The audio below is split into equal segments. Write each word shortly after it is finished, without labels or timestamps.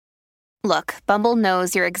Look, Bumble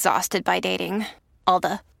knows you're exhausted by dating. All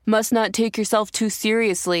the must not take yourself too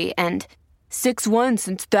seriously and 6'1"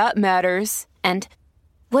 since that matters. And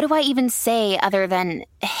what do I even say other than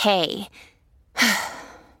hey?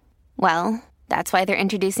 Well, that's why they're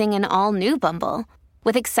introducing an all-new Bumble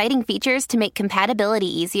with exciting features to make compatibility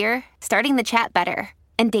easier, starting the chat better,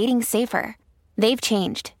 and dating safer. They've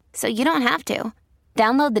changed, so you don't have to.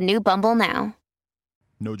 Download the new Bumble now.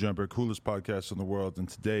 No Jumper, coolest podcast in the world, and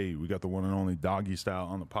today we got the one and only Doggy Style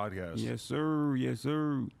on the podcast. Yes, sir. Yes,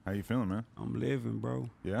 sir. How you feeling, man? I'm living, bro.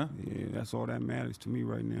 Yeah? Yeah, that's all that matters to me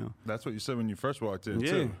right now. That's what you said when you first walked in,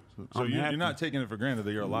 Yeah. too. So you're happy. not taking it for granted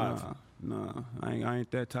that you're alive. Nah. I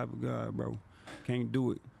ain't that type of guy, bro. Can't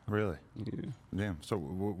do it. Really? Yeah. Damn. So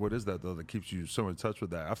what is that, though, that keeps you so in touch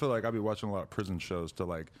with that? I feel like I'll be watching a lot of prison shows to,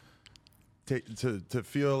 like, to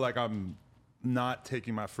feel like I'm not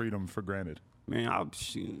taking my freedom for granted. Man,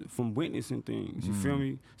 from witnessing things, you feel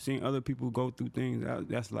me? Seeing other people go through things,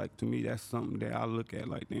 that's like, to me, that's something that I look at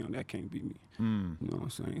like, damn, that can't be me. You know what I'm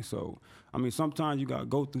saying? So, I mean, sometimes you got to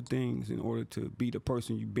go through things in order to be the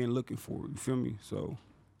person you've been looking for, you feel me? So,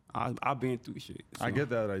 I've been through shit. So. I get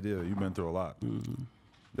that idea. You've been through a lot.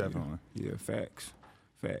 Definitely. Yeah, facts.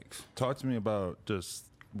 Talk to me about just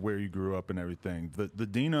where you grew up and everything. The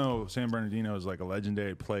Dino, San Bernardino, is like a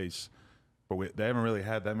legendary place. But they haven't really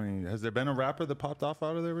had that many. Has there been a rapper that popped off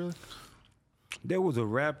out of there, really? There was a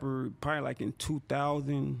rapper probably like in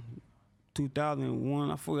 2000,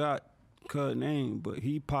 2001. I forgot his name, but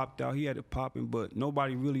he popped out. He had it popping, but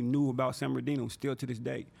nobody really knew about San Bernardino still to this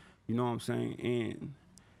day. You know what I'm saying? And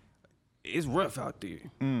it's rough out there.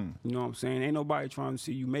 You know what I'm saying? Ain't nobody trying to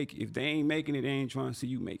see you make it. If they ain't making it, they ain't trying to see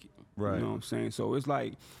you make it. Right. You know what I'm saying? So it's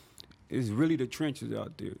like, it's really the trenches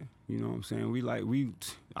out there. You know what I'm saying?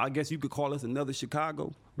 I guess you could call us another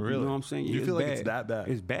Chicago. Really? You know what I'm saying? Yeah, you feel like bad. it's that bad?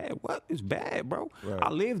 It's bad. What? It's bad, bro. Right. I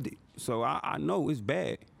lived it. So I know it's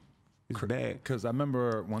bad. It's bad. Because I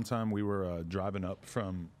remember one time we were driving up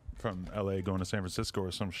from LA going to San Francisco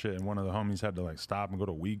or some shit, and one of the homies had to like stop and go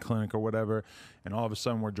to a weed clinic or whatever, and all of a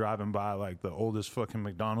sudden we're driving by like the oldest fucking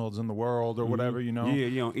McDonald's in the world or whatever, you know?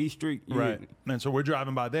 Yeah, on East Street. Yeah. Right. And so we're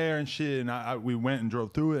driving by there and shit, and we went and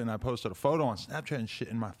drove through it, and I posted a photo on Snapchat and shit,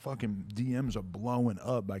 and my fucking DMs are blowing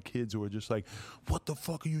up by kids who are just like, what the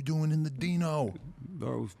fuck are you doing in the Dino?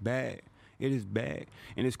 Bro, it's bad. It is bad.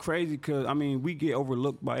 And it's crazy because, I mean, we get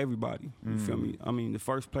overlooked by everybody. You feel me? I mean, the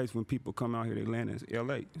first place when people come out here, they land is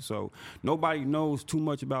L.A. So nobody knows too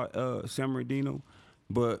much about San Bernardino,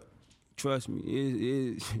 but trust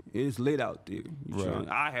me, it's lit out there. Right.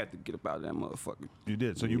 I had to get up out of that motherfucker. You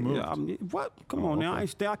did. So you moved. Yeah, what? Come on now. I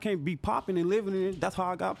can't be popping and living in it. That's how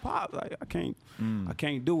I got popped. Like, I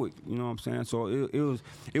can't do it. You know what I'm saying? So it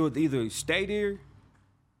was either stay there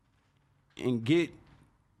and get,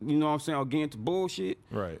 you know what I'm saying, or get into bullshit,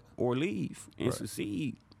 right, or leave and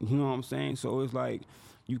succeed. You know what I'm saying? So it's like,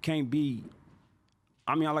 you can't be,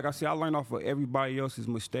 I mean, like I said, I learned off of everybody else's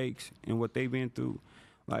mistakes and what they've been through.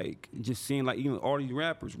 Like, just seeing, like, even all these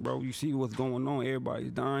rappers, bro, you see what's going on.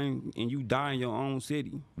 Everybody's dying, and you die in your own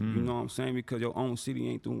city. You know what I'm saying? Because your own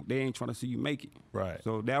city they ain't trying to see you make it. Right.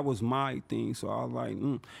 So that was my thing. So I was like,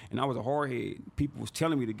 and I was a hardhead. People was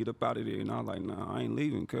telling me to get up out of there, and I was like, nah, I ain't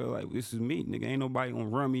leaving, cause like, this is me, nigga. Ain't nobody gonna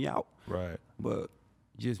run me out. Right. But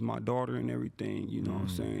just my daughter and everything, you know what I'm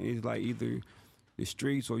saying? It's like either the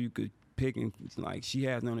streets or you could pick, and like, she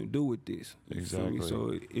has nothing to do with this. You feel me?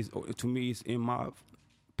 So to me, it's in my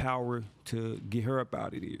power to get her up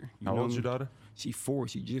out of there. How old's your daughter? She's 4.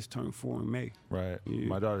 She just turned 4 in May. Right. Yeah.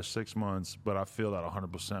 My daughter's 6 months, but I feel that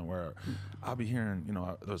 100% where I'll be hearing, you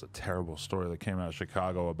know, there was a terrible story that came out of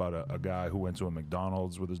Chicago about a guy who went to a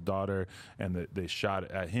McDonald's with his daughter, and they shot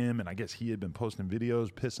at him, and I guess he had been posting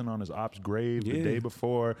videos pissing on his op's grave the day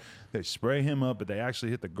before. They spray him up, but they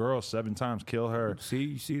actually hit the girl 7 times, kill her.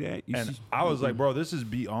 You see that? I was like, bro, this is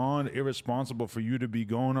beyond irresponsible for you to be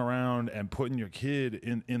going around and putting your kid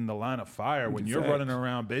in the line of fire when you're running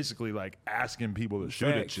around basically like asking people to shoot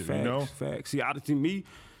at you, you know? Facts. See, to me,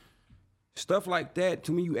 stuff like that,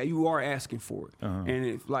 to me, you are asking for it. And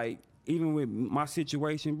if, like, even with my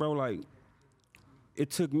situation, bro, like, it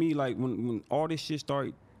took me, like, when all this shit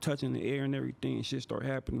started touching the air and everything and shit started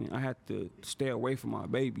happening, I had to stay away from my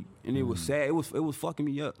baby. And it was sad. It was fucking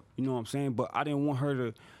me up, you know what I'm saying? But I didn't want her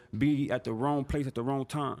to be at the wrong place at the wrong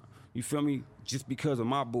time. You feel me? Just because of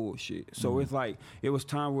my bullshit. So it's like, it was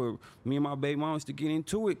time where me and my baby mom used to get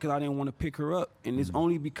into it because I didn't want to pick her up. And it's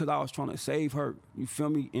only because I was trying to save her. You feel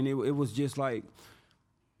me? And it was just like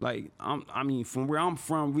I mean, from where I'm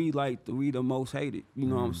from, we the most hated. You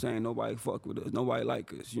know what I'm saying? Nobody fuck with us. Nobody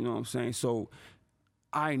like us. You know what I'm saying? So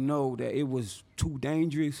I know that it was too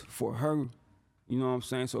dangerous for her. You know what I'm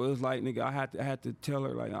saying? So it was like, nigga, I had to tell her,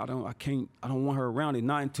 like, I don't want her around it,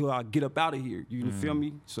 not until I get up out of here. You feel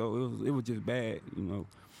me? So it was just bad, you know.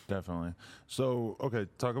 Definitely. So, okay,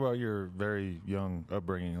 talk about your very young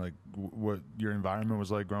upbringing. Like, what your environment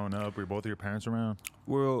was like growing up. Were both of your parents around?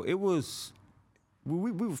 Well, it was,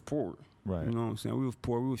 we was poor. Right. You know what I'm saying? We was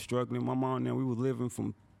poor. We was struggling. My mom and them, we was living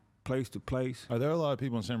from place to place. Are there a lot of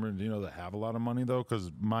people in San Bernardino that have a lot of money, though?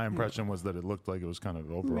 Because my impression was that it looked like it was kind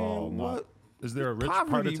of overall not. Is there a rich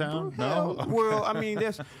part of town? Bro. No. Well, I mean,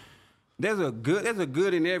 there's a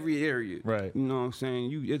good in every area. Right. You know what I'm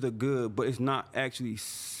saying? It's a good, but it's not actually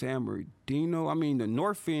San Bernardino. I mean, the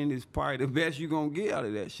North End is probably the best you're gonna get out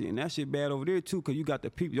of that shit. And that shit bad over there too, because you got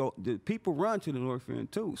the people run to the North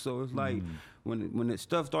End too. So it's like when the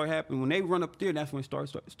stuff start happening, when they run up there, that's when stuff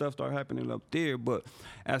start happening up there. But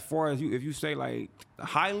as far as if you say like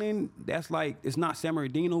Highland, that's like, it's not San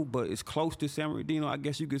Bernardino, but it's close to San Bernardino. I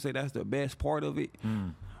guess you could say that's the best part of it.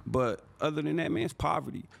 But other than that, man, it's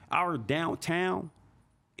poverty. Our downtown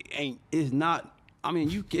is not. I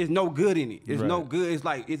mean, it's no good in it. It's no good. It's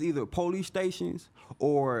like it's either police stations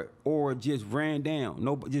or just ran down.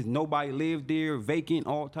 Just nobody lived there, vacant,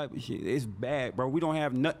 all type of shit. It's bad, bro. We don't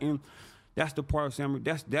have nothing. That's the part of San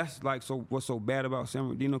Bernardino. That's like what's so bad about San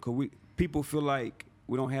Bernardino, because people feel like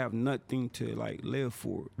we don't have nothing to like live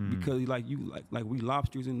for, because like we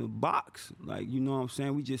lobsters in the box, like, you know what I'm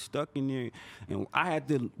saying? We just stuck in there. And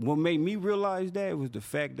what made me realize that was the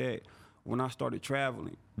fact that when I started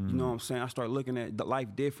traveling, you know what I'm saying, I started looking at the life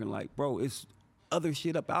different. Like, bro, it's other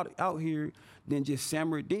shit out here than just San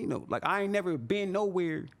Bernardino. Like, I ain't never been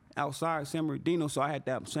nowhere outside San Bernardino, so I had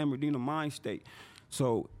that San Bernardino mind state.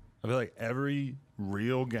 So I feel like every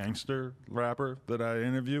real gangster rapper that I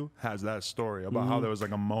interview has that story about how there was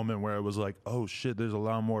like a moment where it was like, oh shit, there's a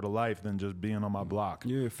lot more to life than just being on my block.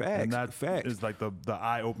 Yeah, facts. And that facts. is like the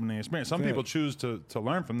eye-opening experience. Some people choose to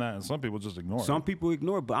learn from that, and some people just ignore it. Some people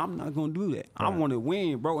ignore it, but I'm not gonna do that. Right. I want to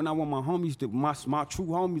win, bro, and I want my homies my true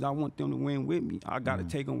homies, I want them to win with me. I gotta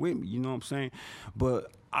take them with me, you know what I'm saying?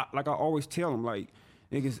 But I always tell them, like,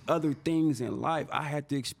 niggas, other things in life I had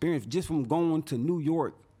to experience just from going to New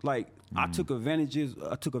York. Like, I took advantage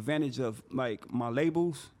of like my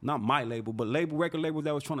labels, not my label, but record labels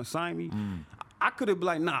that was trying to sign me. I could have been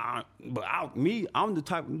like, nah, but I'm the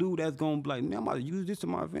type of dude that's gonna be like, man, I'm about to use this to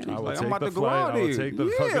my advantage. Like, I'm about to go out there. Take the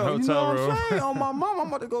fucking hotel you know room. what I'm saying? On my mom, I'm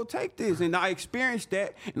about to go take this. And I experienced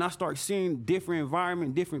that, and I start seeing different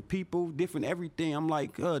environment, different people, different everything. I'm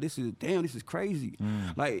like, this is crazy.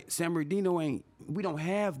 Like, San Bernardino we don't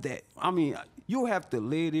have that. I mean, you have to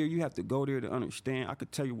live there. You have to go there to understand. I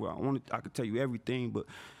could tell you what I wanted. I could tell you everything, but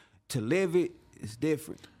to live it, it's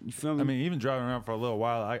different. You feel me? I mean, even driving around for a little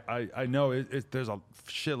while, I know there's a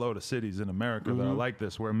shitload of cities in America that are like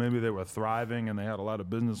this, where maybe they were thriving and they had a lot of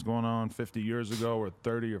business going on 50 years ago or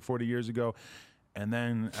 30 or 40 years ago. And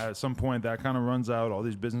then at some point that kind of runs out. All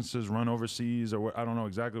these businesses run overseas, or I don't know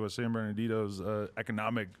exactly what San Bernardino's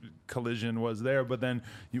economic collision was there. But then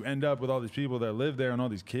you end up with all these people that live there and all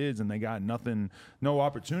these kids, and they got nothing, no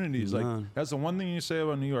opportunities. Like, that's the one thing you say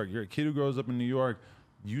about New York. You're a kid who grows up in New York,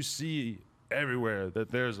 you see everywhere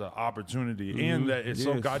that there's an opportunity, and that it's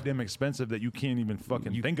so goddamn expensive that you can't even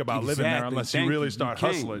fucking think about living there unless you really start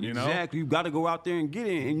hustling, you know? Exactly. You got to go out there and get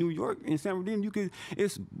it. In New York, in San Bernardino,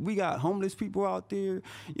 we got homeless people out there.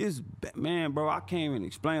 Man, bro, I can't even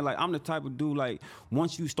explain. Like, I'm the type of dude, like,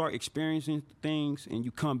 once you start experiencing things and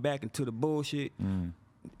you come back into the bullshit,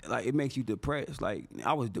 like, it makes you depressed. Like,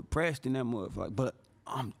 I was depressed in that motherfucker, but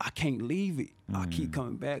I can't leave it. I keep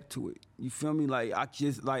coming back to it. You feel me? Like,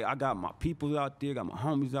 I got my people out there, got my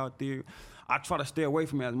homies out there. I try to stay away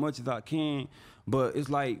from it as much as I can, but it's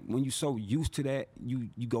like when you're so used to that, you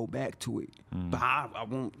go back to it. But I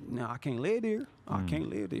can't live there. I can't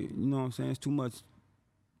live there. You know what I'm saying? It's too much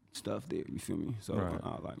stuff there. You feel me? So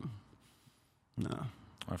nah.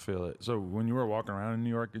 I feel it. So when you were walking around in New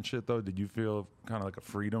York and shit, though, did you feel kind of like a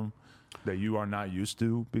freedom that you are not used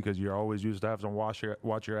to, because you're always used to having to watch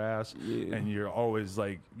your ass, and you're always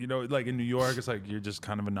like, you know, like in New York, it's like you're just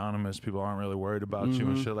kind of anonymous. People aren't really worried about you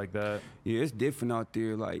and shit like that. Yeah, it's different out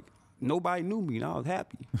there. Like, nobody knew me, and I was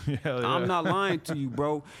happy. I'm not lying to you,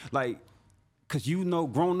 bro. Like, cause you know,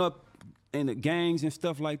 growing up in the gangs and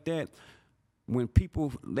stuff like that, when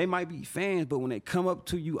people, they might be fans, but when they come up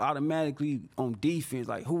to you automatically on defense,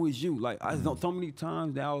 like, who is you? Like, I know so many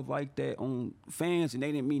times that I was like that on fans, and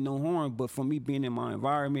they didn't mean no harm, but for me being in my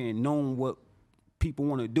environment and knowing what people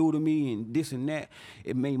want to do to me and this and that,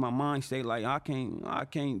 it made my mind say like I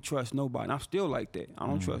can't trust nobody. And I'm still like that. I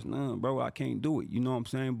don't trust none, bro. I can't do it. You know what I'm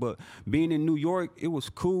saying? But being in New York, it was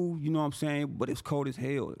cool. You know what I'm saying? But it's cold as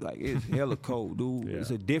hell. Like it's hella cold, dude. Yeah.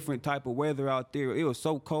 It's a different type of weather out there. It was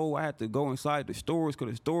so cold. I had to go inside the stores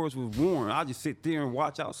because the stores was warm. I just sit there and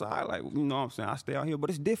watch outside. Like you know what I'm saying? I stay out here, but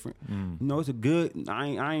it's different. You know, it's a good.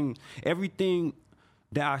 I ain't everything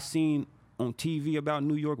that I seen on TV about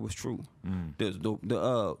New York was true.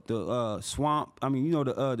 The swamp. I mean, you know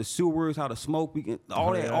the sewers, how the smoke.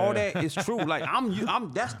 All that is true. Like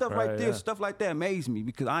I'm that stuff right there. Stuff like that amazed me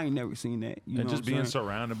because I ain't never seen that. You and know just what being I'm saying?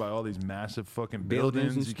 surrounded by all these massive fucking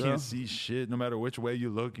Buildings buildings, and you can't stuff. see shit. No matter which way you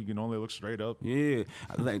look, you can only look straight up. Yeah,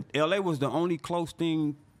 like LA was the only close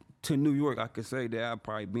thing to New York I could say that I've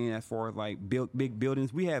probably been as far as like big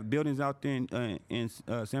buildings. We have buildings out there in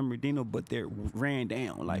San Bernardino, but they're ran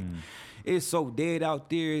down. Like it's so dead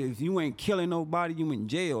out there. If you ain't killing nobody, you in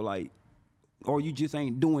jail. Like. Or you just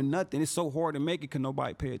ain't doing nothing. It's so hard to make it because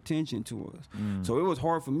nobody pay attention to us. So it was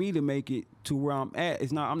hard for me to make it to where I'm at.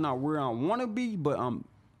 I'm not where I want to be, but I'm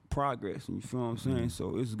progressing. You feel what I'm saying?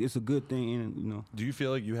 So it's a good thing, and you know. Do you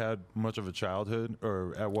feel like you had much of a childhood,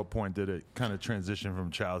 or at what point did it kind of transition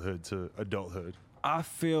from childhood to adulthood? I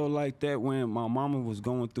feel like that when my mama was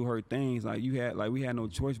going through her things, like we had no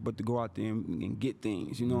choice but to go out there and get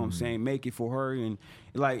things. You know what I'm saying? Make it for her, and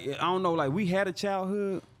like I don't know, like we had a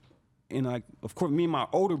childhood. And like, of course, me and my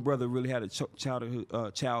older brother really had a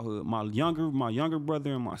childhood. My younger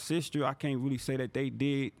brother and my sister, I can't really say that they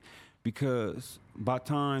did, because by the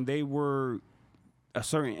time they were a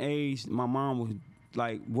certain age, my mom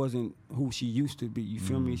wasn't who she used to be. You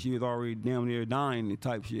feel me? She was already damn near dying and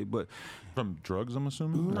type shit. But From drugs, I'm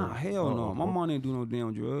assuming? nah, hell no. My mom didn't do no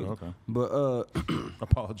damn drugs. Okay. But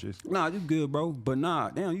Apologies. nah, you good, bro. But nah,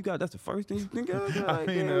 damn, that's the first thing you think of. I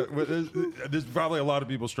mean, but there's probably a lot of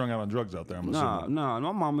people strung out on drugs out there, I'm assuming. Nah,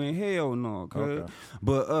 my mama ain't hell no. Okay.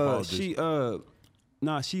 But Apologies.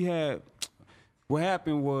 she had. What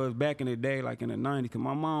happened was back in the day, like in the 90s, because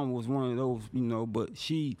my mom was one of those, you know, but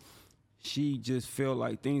she just felt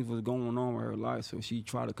like things was going on with her life, so she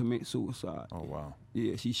tried to commit suicide. Oh, wow.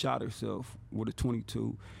 Yeah, she shot herself with a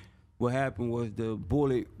 .22. What happened was the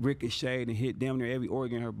bullet ricocheted and hit damn near every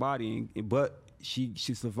organ in her body, but she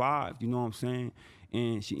survived, you know what I'm saying?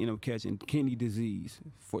 And she ended up catching kidney disease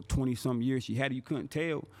for 20-some years. You couldn't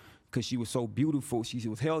tell because she was so beautiful, she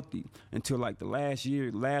was healthy, until like the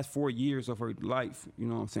last 4 years of her life, you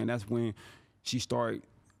know what I'm saying? That's when she started,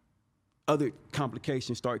 other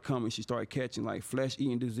complications started coming. She started catching like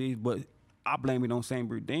flesh-eating disease, but I blame it on St.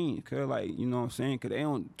 Bernardino, cause like, you know what I'm saying? Cause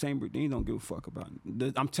St. Bernardino don't give a fuck about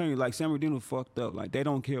it. I'm telling you, like St. Bernardino fucked up. Like they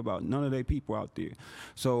don't care about none of their people out there.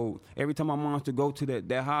 So every time my mom wants to go to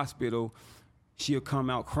that hospital, she'll come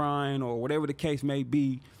out crying or whatever the case may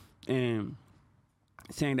be, and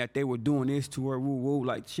saying that they were doing this to her, woo,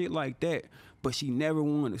 like shit like that. But she never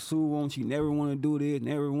wanted to sue them. She never wanted to do this,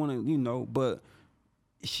 never wanted, you know, but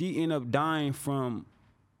she ended up dying from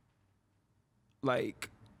like,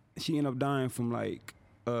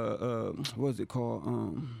 what's it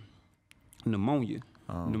called? Pneumonia.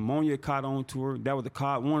 Pneumonia caught on to her. That was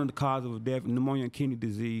one of the causes of death, pneumonia and kidney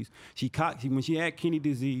disease. When she had kidney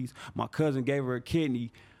disease, my cousin gave her a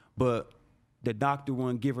kidney, but the doctor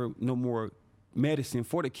wouldn't give her no more medicine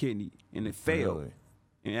for the kidney, and it failed. Really?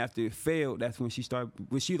 And after it failed, that's when she started.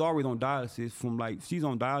 Well, she's always on dialysis she's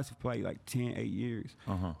on dialysis for like 10, 8 years.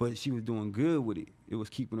 But she was doing good with it. It was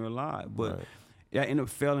keeping her alive. But that ended up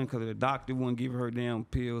failing because the doctor wouldn't give her damn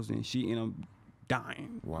pills, and she ended up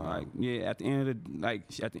dying. Wow. Like, yeah, at the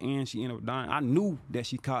end, she ended up dying. I knew that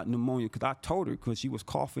she caught pneumonia because I told her, because she was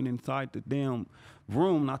coughing inside the damn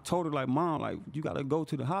room. And I told her, like, Mom, like, you got to go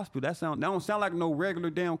to the hospital. That don't sound like no regular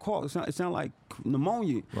damn cough. It sound like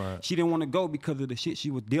pneumonia. Right. She didn't want to go because of the shit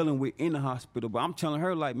she was dealing with in the hospital. But I'm telling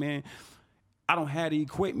her, like, man, I don't have the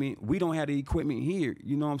equipment. We don't have the equipment here.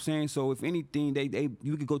 You know what I'm saying? So if anything,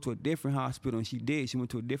 you could go to a different hospital, and she did. She went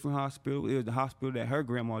to a different hospital. It was the hospital that her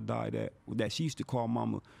grandma died at, that she used to call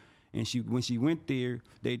Mama. And when she went there,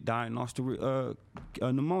 they diagnosed her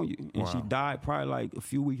pneumonia, and she died probably like a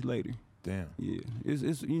few weeks later. Damn. Yeah,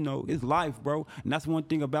 it's you know, it's life, bro. And that's one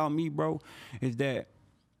thing about me, bro, is that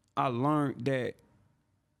I learned that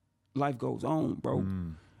life goes on, bro.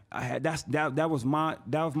 That was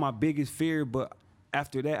my biggest fear, but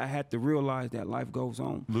after that I had to realize that life goes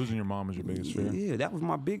on. Losing your mom is your biggest fear? Yeah, that was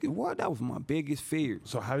my biggest fear.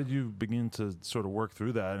 So how did you begin to sort of work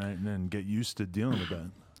through that and get used to dealing with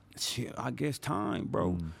that? Shit, I guess time,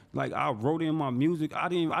 bro. Like I wrote in my music. I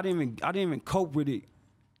didn't even cope with it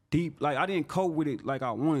deep. Like I didn't cope with it like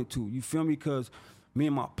I wanted to. You feel me? Because me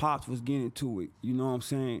and my pops was getting into it. You know what I'm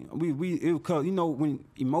saying? Cause you know when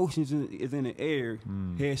emotions is in the air,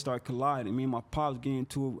 heads start colliding. Me and my pops getting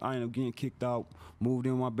into it. I ended up getting kicked out, moved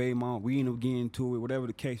in with my baby mom. We ended up getting into it, whatever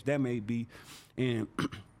the case that may be, and.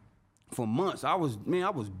 For months, I was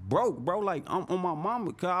broke, bro. Like, I'm on my mama,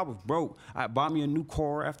 because I was broke. I bought me a new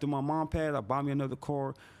car after my mom passed. I bought me another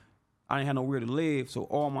car. I didn't have nowhere to live, so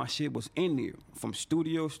all my shit was in there. From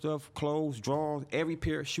studio stuff, clothes, drawers, every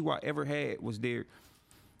pair of shoe I ever had was there.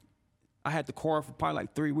 I had the car for probably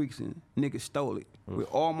like 3 weeks, and niggas stole it. With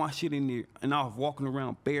all my shit in there, and I was walking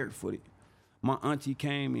around barefooted. My auntie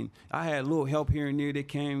came, and I had a little help here and there. They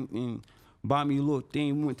came and bought me a little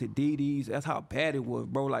thing. We went to DD's. That's how bad it was,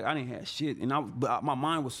 bro. Like, I didn't have shit. And my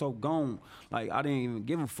mind was so gone. Like, I didn't even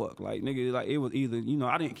give a fuck. Like, nigga, like, it was either, you know,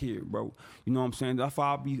 I didn't care, bro. You know what I'm saying? That's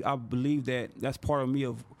why I believe that's part of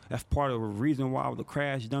me that's part of the reason why I was a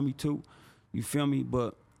crash dummy too. You feel me?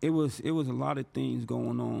 But it was a lot of things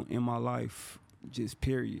going on in my life, just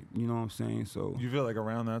period. You know what I'm saying? So. You feel like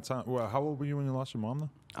around that time, well, how old were you when you lost your mom though?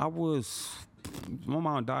 My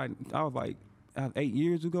mom died, I was like, 8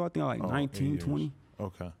 years ago, I think, like 19, 20.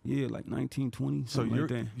 Okay. Yeah, like 19, 20. So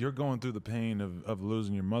you're going through the pain of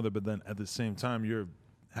losing your mother, but then at the same time you're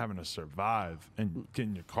having to survive and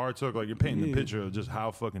getting your car took. Like, you're painting the picture of just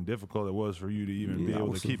how fucking difficult it was for you to even be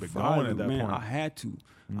able to keep it going at that point. I had to.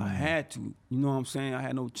 I had to. You know what I'm saying? I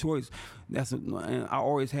had no choice. And I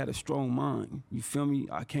always had a strong mind. You feel me?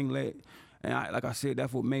 I can't let. And like I said,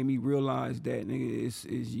 that's what made me realize that, nigga, is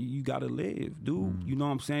you gotta live, dude. You know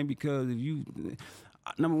what I'm saying? Because if you,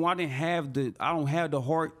 number one, I don't have the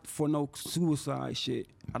heart for no suicide shit.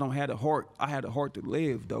 I don't have the heart. I had the heart to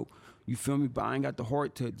live, though. You feel me? But I ain't got the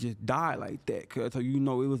heart to just die like that. Cause you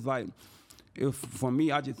know, it was like, for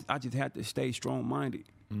me, I just had to stay strong-minded.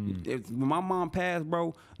 When my mom passed,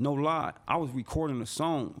 bro, no lie, I was recording a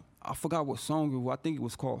song. I forgot what song it was. I think it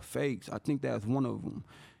was called Fakes. I think that's one of them.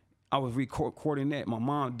 I was recording that. My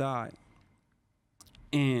mom died.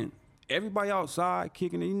 And everybody outside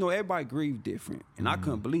kicking it, you know, everybody grieved different. And I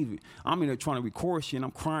couldn't believe it. I'm in there trying to record shit, and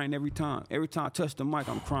I'm crying every time. Every time I touch the mic,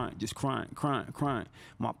 I'm crying, just crying.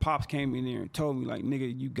 My pops came in there and told me, like,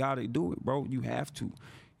 nigga, you gotta do it, bro. You have to.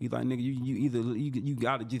 He's like, nigga, you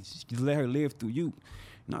gotta just let her live through you.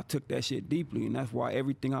 And I took that shit deeply, and that's why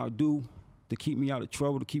everything I do to keep me out of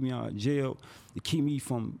trouble, to keep me out of jail, to keep me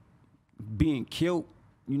from being killed,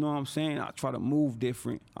 you know what I'm saying? I try to move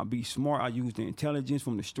different. I be smart. I use the intelligence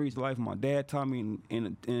from the streets life my dad taught me,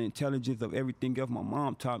 and the intelligence of everything else my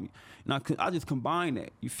mom taught me. And I just combine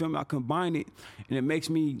that. You feel me? I combine it, and it makes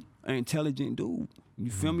me an intelligent dude.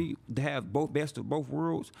 You feel me? To have best of both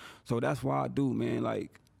worlds. So that's why I do, man.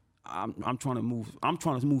 Like, I'm trying to move. I'm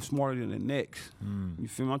trying to move smarter than the next. You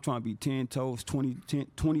feel me? I'm trying to be 10 toes,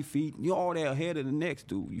 20 feet. You're all that ahead of the next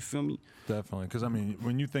dude. You feel me? Definitely. Because, I mean,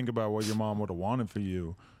 when you think about what your mom would have wanted for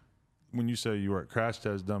you, when you say you were a crash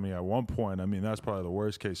test dummy at one point, I mean, that's probably the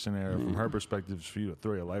worst case scenario from her perspective, is for you to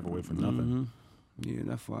throw your life away for nothing. Yeah,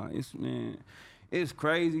 that's why. It's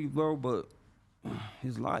crazy, bro, but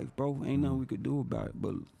it's life, bro. Ain't nothing we could do about it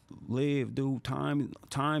but live, dude. Time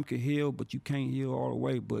can heal, but you can't heal all the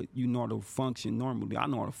way, but you know how to function normally. I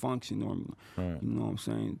know how to function normally. Right. You know what I'm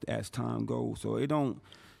saying? As time goes. So it don't,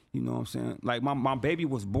 you know what I'm saying? Like, my baby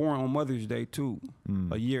was born on Mother's Day, too,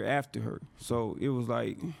 a year after her. So it was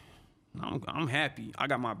like, I'm happy. I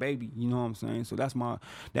got my baby, you know what I'm saying? So that's my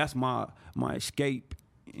escape,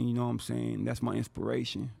 and you know what I'm saying? That's my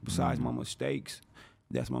inspiration. Besides my mistakes,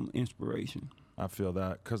 that's my inspiration. I feel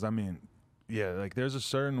that, because, I mean, yeah, like, there's a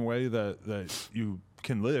certain way that you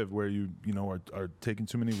can live where you know are taking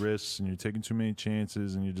too many risks, and you're taking too many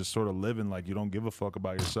chances, and you're just sort of living like you don't give a fuck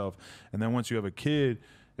about yourself. And then once you have a kid,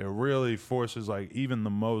 it really forces, like, even the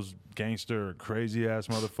most gangster, crazy ass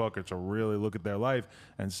motherfucker to really look at their life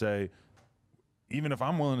and say, even if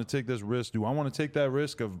I'm willing to take this risk, do I want to take that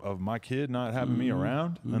risk of my kid not having me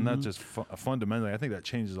around? And that just fundamentally, I think that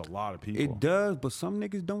changes a lot of people. It does, but some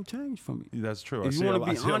niggas don't change from it. That's true. If I see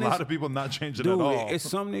a lot of people not changing at all. It's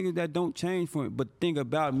some niggas that don't change from it. But the thing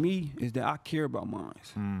about me is that I care about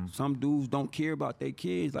mine. Some dudes don't care about their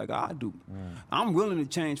kids like I do. I'm willing to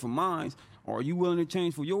change for mine. Are you willing to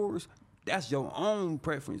change for yours? That's your own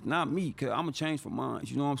preference, not me, because I'm going to change for mine.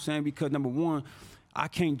 You know what I'm saying? Because, number one, I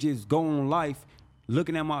can't just go on life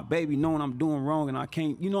looking at my baby, knowing I'm doing wrong, and I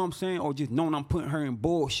can't, you know what I'm saying? Or just knowing I'm putting her in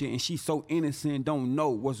bullshit, and she's so innocent, don't know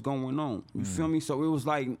what's going on. You feel me? So it was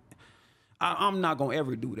like, I'm not gonna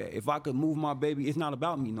ever do that. If I could move my baby, it's not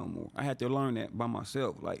about me no more. I had to learn that by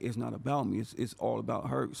myself. Like, it's not about me. It's all about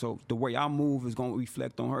her. So the way I move is gonna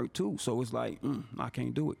reflect on her too. So it's like, I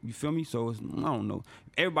can't do it. You feel me? So I don't know.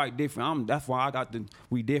 Everybody different. That's why I got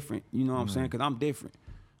we different. You know what I'm saying? Because I'm different.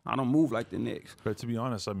 I don't move like the next. But to be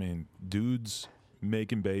honest, I mean, dudes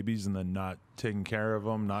making babies and then not taking care of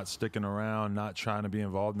them, not sticking around, not trying to be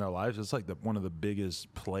involved in their lives. It's like one of the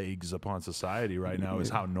biggest plagues upon society right now is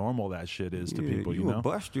how normal that shit is to people. You know, a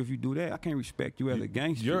buster if you do that. I can't respect you as a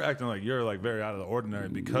gangster. You're acting like you're like very out of the ordinary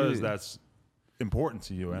because that's important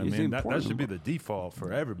to you. I mean, that should be the default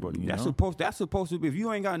for everybody. That's supposed to be. If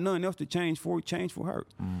you ain't got nothing else to change for her.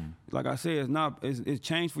 Like I said, it's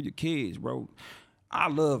change for your kids, bro. I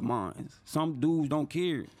love mine. Some dudes don't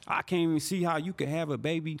care. I can't even see how you could have a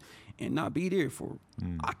baby and not be there for her.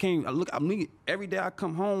 I can't look. I mean, every day I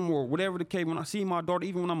come home or whatever the case. When I see my daughter,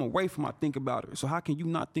 even when I'm away from her, I think about her. So how can you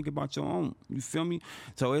not think about your own? You feel me?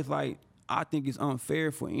 So it's like, I think it's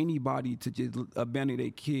unfair for anybody to just abandon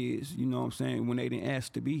their kids. You know what I'm saying? When they didn't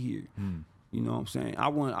ask to be here. You know what I'm saying?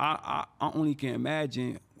 I only can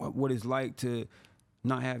imagine what it's like to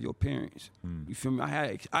not have your parents. You feel me?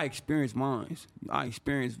 I experienced mine. I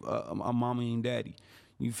experienced a mama and daddy.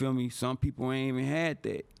 You feel me? Some people ain't even had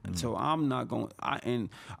that. So I'm not going. I ain't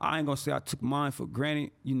gonna say I took mine for granted.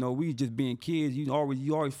 You know, we just being kids. You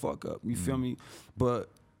always fuck up. You feel me? But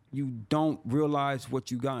you don't realize what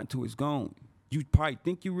you got until it's gone. You probably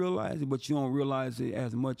think you realize it, but you don't realize it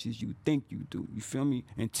as much as you think you do. You feel me?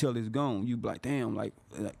 Until it's gone, you be like, damn, like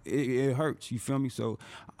it hurts. You feel me? So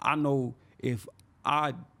I know if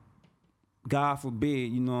God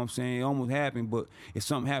forbid, you know what I'm saying, it almost happened, but if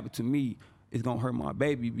something happened to me, it's gonna hurt my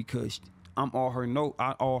baby because I'm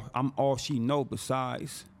all she know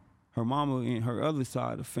besides her mama and her other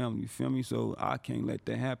side of the family. You feel me? So I can't let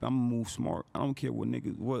that happen. I'm gonna move smart. I don't care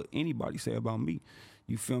what anybody say about me.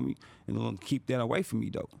 You feel me? And they'll keep that away from me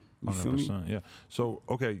though. You 100%, feel me? Yeah. So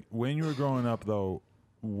okay, when you were growing up though,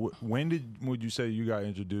 when would you say you got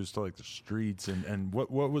introduced to like the streets and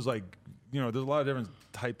what was like, you know, there's a lot of different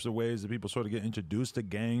types of ways that people sort of get introduced to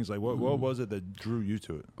gangs. Like what was it that drew you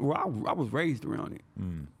to it? Well, I was raised around it.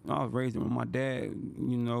 I was raised around my dad.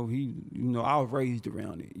 You know, I was raised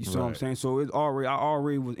around it. You see what I'm saying? So I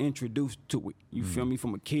already was introduced to it. You feel me?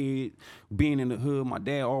 From a kid, being in the hood, my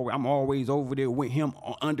dad I'm always over there with him,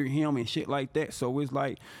 under him, and shit like that. So it's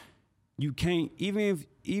like, you can't even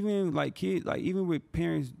like kids, like even with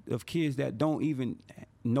parents of kids that don't even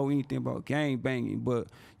know anything about gang banging, but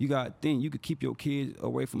you gotta think you could keep your kids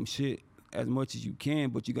away from shit as much as you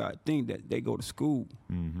can, but you gotta think that they go to school.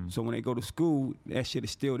 So when they go to school, that shit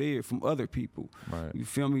is still there from other people. Right. You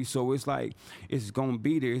feel me? So it's like, it's gonna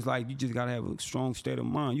be there. It's like, you just gotta have a strong state of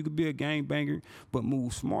mind. You could be a gang banger, but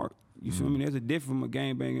move smart. You feel me? There's a difference from a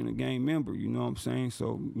gang banger and a gang member, you know what I'm saying?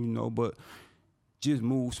 So, you know, but just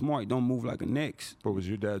move smart. Don't move like a next. But was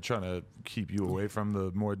your dad trying to keep you away from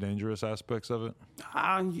the more dangerous aspects of it?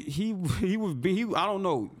 He I don't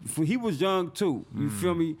know. He was young too. You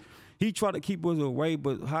feel me? He tried to keep us away,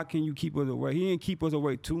 but how can you keep us away? He didn't keep us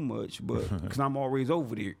away too much, but because I'm always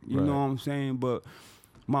over there. You know what I'm saying? But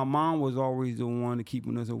my mom was always the one to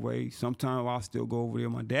keeping us away. Sometimes I'll still go over there.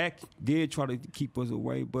 My dad did try to keep us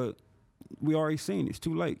away, but we already seen it. It's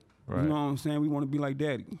too late. Right. You know what I'm saying? We want to be like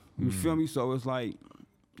daddy. You feel me? So it's like,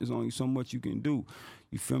 there's only so much you can do.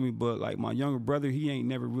 You feel me? But like my younger brother, he ain't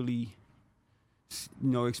never really,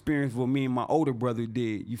 you know, experienced what me and my older brother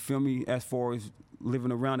did. You feel me? As far as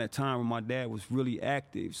living around that time when my dad was really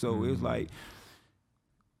active. So it's like,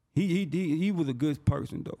 he was a good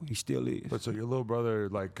person though. He still is. But so your little brother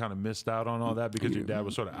like kind of missed out on all that because your dad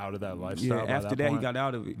was sort of out of that lifestyle. Yeah, after that point? he got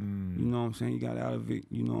out of it. You know what I'm saying? He got out of it.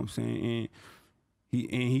 You know what I'm saying?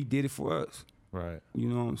 And he did it for us. Right. You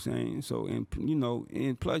know what I'm saying? So, and you know,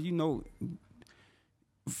 and plus, you know,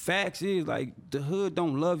 facts is like the hood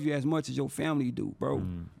don't love you as much as your family do, bro.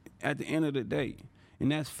 At the end of the day.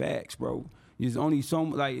 And that's facts, bro. There's only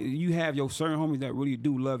some, like, you have your certain homies that really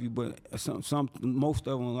do love you, but most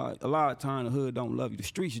of them, a lot of time, the hood don't love you. The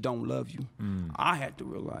streets don't love you. I had to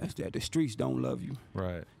realize that. The streets don't love you.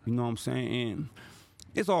 Right. You know what I'm saying? And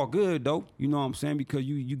it's all good, though. You know what I'm saying? Because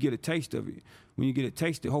you get a taste of it. When you get a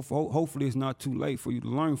taste of it, hopefully it's not too late for you to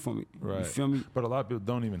learn from it. Right. You feel me? But a lot of people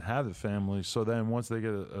don't even have a family. So then once they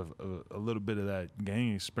get a little bit of that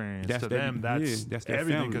gang experience, that's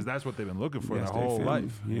everything, because that's what they've been looking for their whole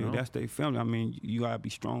life. Yeah, you know? That's their family. I mean, you got to be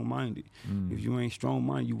strong-minded. If you ain't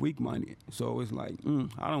strong-minded, you weak-minded. So it's like,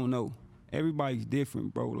 I don't know. Everybody's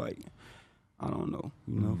different, bro. Like, I don't know,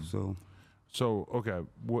 you know, So, okay,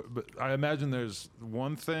 but I imagine there's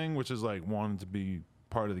one thing which is like wanting to be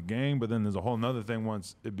part of the gang, but then there's a whole nother thing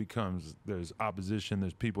once it becomes there's opposition,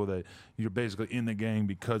 there's people that you're basically in the gang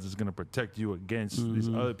because it's going to protect you against these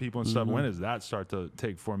other people and stuff. When does that start to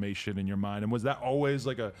take formation in your mind? And was that always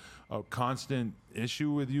like a constant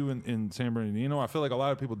issue with you in San Bernardino? I feel like a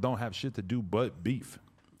lot of people don't have shit to do but beef.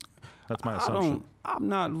 That's my assumption. I'm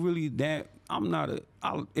not really that.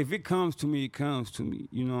 If it comes to me, it comes to me.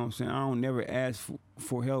 You know what I'm saying? I don't never ask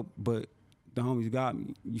for help, but the homies got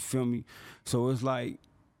me. You feel me? So it's like,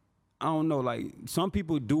 I don't know, like some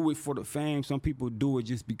people do it for the fame. Some people do it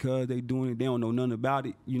just because they doing it. They don't know nothing about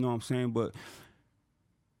it. You know what I'm saying? But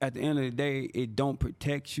at the end of the day, it don't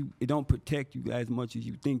protect you. It don't protect you as much as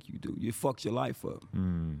you think you do. It fucks your life up.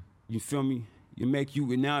 You feel me? It make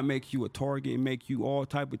you a target. It make you all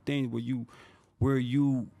type of things where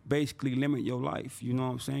you basically limit your life. You know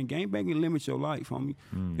what I'm saying? Gangbanging limits your life, homie.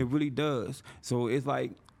 It really does. So it's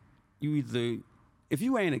like, you either, if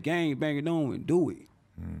you ain't a gangbanger, don't even do it.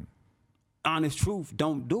 Honest truth,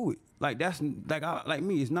 don't do it. Like that's like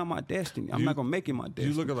me, it's not my destiny. I'm not gonna make it my destiny.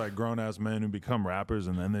 You look at like grown ass men who become rappers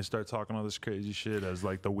and then they start talking all this crazy shit as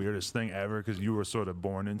like the weirdest thing ever because you were sort of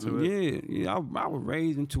born into it. Yeah, I was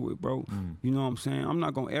raised into it, bro. You know what I'm saying? I'm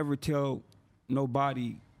not gonna ever tell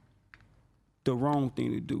nobody the wrong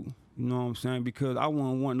thing to do. You know what I'm saying? Because I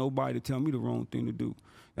wouldn't want nobody to tell me the wrong thing to do.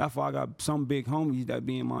 That's why I got some big homies that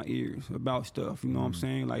be in my ears about stuff, you know what I'm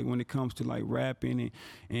saying? Like when it comes to like rapping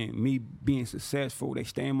and me being successful, they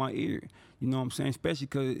stay in my ear, you know what I'm saying? Especially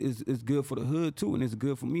because it's good for the hood too, and it's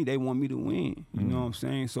good for me. They want me to win, you know what I'm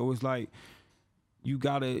saying? So it's like, you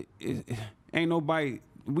gotta, ain't nobody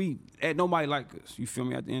like us, you feel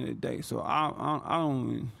me, at the end of the day. So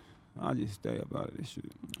I just stay about it, this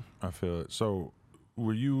shit. I feel it. So,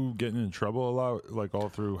 were you getting in trouble a lot, like all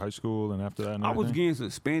through high school and after that? And I was getting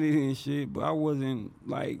suspended and shit, but I wasn't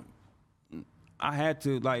like, I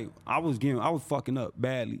was fucking up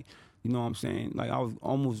badly. You know what I'm saying? Like I was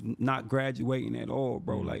almost not graduating at all,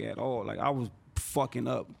 bro. Like at all. Like I was fucking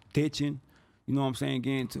up, ditching. You know what I'm saying?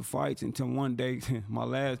 Getting into fights until one day, I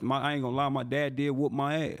ain't gonna lie, my dad did whoop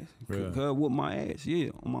my ass. Really? Whoop my ass, yeah.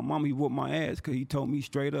 On my mama, he whooped my ass because he told me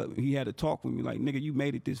straight up. He had to talk with me like, nigga, you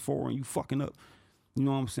made it this far and you fucking up. You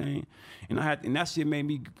know what I'm saying? And that shit made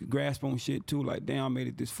me grasp on shit too. Like, damn, I made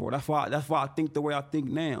it this far. That's why I think the way I think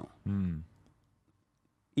now.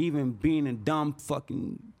 Even being in dumb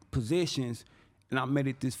fucking positions, and I made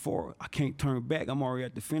it this far, I can't turn back. I'm already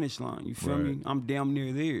at the finish line. You feel me? I'm damn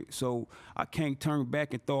near there. So I can't turn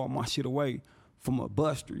back and throw all my shit away from a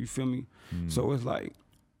buster. You feel me? So it's like,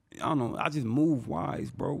 I don't know. I just move wise,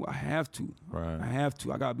 bro. I have to. Right. I have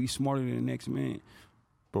to. I gotta be smarter than the next man.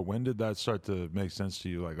 But when did that start to make sense to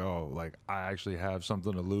you? Like, oh, like I actually have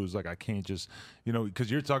something to lose. Like I can't just, you know, because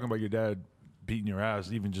you're talking about your dad beating your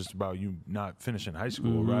ass, even just about you not finishing high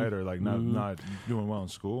school, right? Or like not doing well in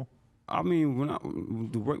school. I mean,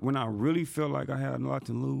 when I really felt like I had a lot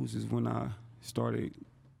to lose is when I started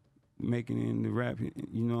making it in the rap. You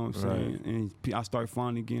know what I'm saying? And I started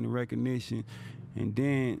finally getting the recognition, and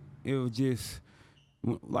then it was just.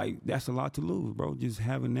 Like, that's a lot to lose, bro. Just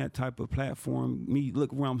having that type of platform. Me,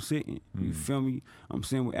 look where I'm sitting. You feel me? I'm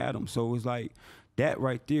sitting with Adam. So it's like, that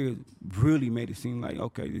right there really made it seem like,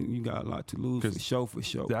 okay, you got a lot to lose for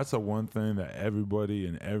sure. That's the one thing that everybody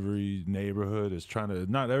in every neighborhood is trying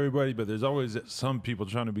to, not everybody, but there's always some people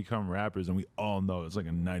trying to become rappers, and we all know it's like a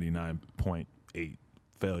 99.8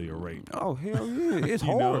 failure rate. Oh, hell yeah. It's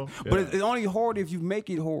hard. But it's only hard if you make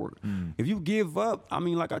it hard. If you give up, I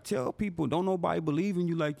mean, like I tell people, don't nobody believe in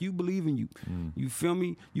you like you believe in you. You feel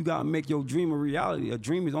me? You got to make your dream a reality. A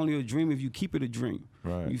dream is only a dream if you keep it a dream.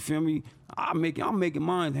 Right. You feel me? I'm making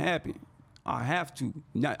mine happen. I have to.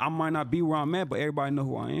 I might not be where I'm at, but everybody know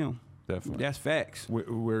who I am. Definitely. That's facts.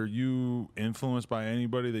 Were you influenced by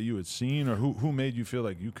anybody that you had seen, or who made you feel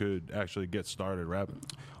like you could actually get started rapping?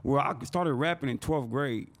 Well, I started rapping in 12th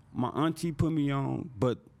grade. My auntie put me on,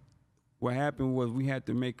 but what happened was we had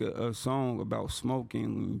to make a song about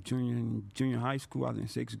smoking in junior high school. I was in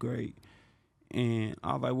 6th grade. And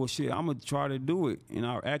I was like, well, shit, I'm going to try to do it. And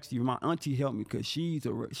my auntie helped me because she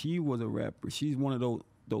was a rapper. She's one of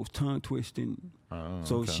those tongue twisting.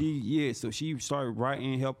 So okay. she started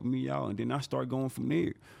writing, helping me out, and then I started going from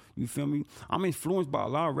there. You feel me? I'm influenced by a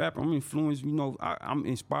lot of rappers. I'm influenced, you know, I'm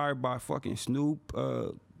inspired by fucking Snoop,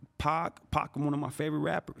 Pac. Pac, one of my favorite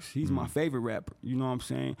rappers. He's my favorite rapper. You know what I'm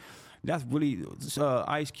saying? That's really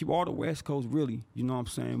Ice Cube, all the West Coast, really. You know what I'm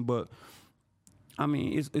saying? But I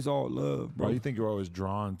mean, it's all love, bro. Why do you think you're always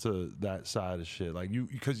drawn to that side of shit? Like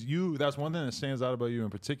because that's one thing that stands out about you in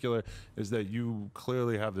particular is that you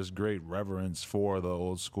clearly have this great reverence for the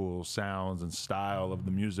old school sounds and style of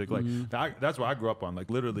the music. Like that's what I grew up on.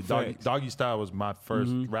 Like literally, Doggy Style was my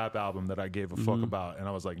first rap album that I gave a fuck about, and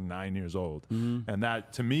I was like 9 years old. And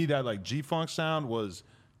that to me, that like G-Funk sound was,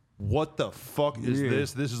 what the fuck is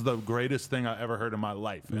this? This is the greatest thing I ever heard in my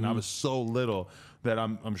life. And I was so little that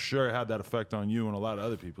I'm sure it had that effect on you and a lot of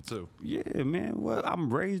other people too. Yeah, man. Well,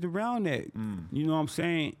 I'm raised around that. You know what I'm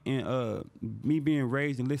saying? And me being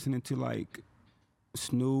raised and listening to like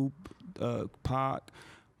Snoop, Pac,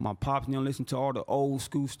 my pops now listen to all the old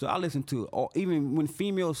school stuff. I listen to even when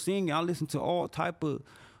females sing, I listen to all type of,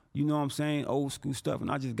 you know what I'm saying, old school stuff,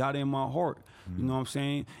 and I just got it in my heart. You know what I'm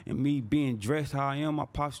saying? And me being dressed how I am, my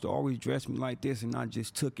pops used to always dress me like this, and I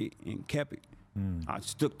just took it and kept it. I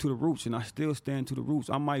stuck to the roots, and I still stand to the roots.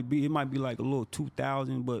 It might be like a little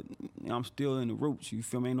 2000, but I'm still in the roots. You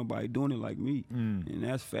feel me? Ain't nobody doing it like me, and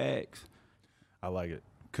that's facts. I like it,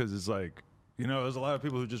 because it's like, you know, there's a lot of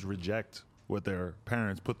people who just reject what their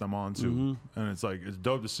parents put them on to. And it's like, it's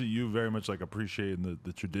dope to see you very much like appreciating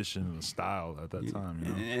the tradition and the style at that time,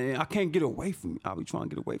 you know? And I can't get away from it. I be trying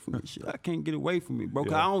to get away from this shit. I can't get away from it, bro.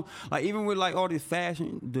 Cause I don't, like, even with like all this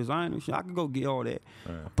fashion designer shit, I can go get all that,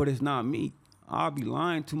 but it's not me. I'll be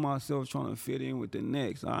lying to myself trying to fit in with the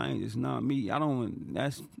next. It's not me.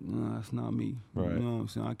 That's not me. Right. You know what I'm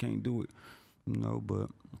saying? I can't do it, you know, but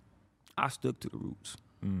I stuck to the roots.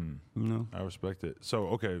 You know, I respect it. So,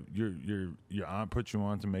 okay, your aunt put you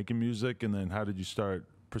on to making music, and then how did you start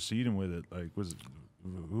proceeding with it? Like,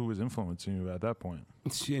 who was influencing you at that point?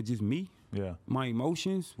 Shit, just me. Yeah. My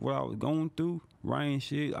emotions, what I was going through, writing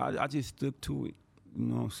shit. I just stuck to it. You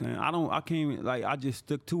know what I'm saying? I just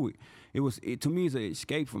stuck to it. To me, it's an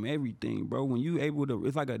escape from everything, bro. When you able to,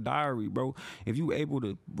 it's like a diary, bro. If you able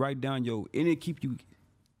to write down and it keep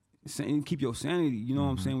your sanity, you know what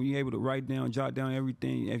I'm saying? When you're able to write down, jot down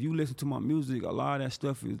everything. If you listen to my music, a lot of that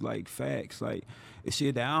stuff is like facts, like it's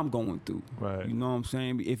shit that I'm going through. Right. You know what I'm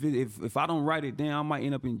saying? If I don't write it down, I might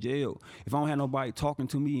end up in jail. If I don't have nobody talking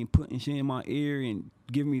to me and putting shit in my ear and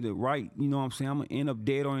giving me the right, you know what I'm saying? I'm gonna end up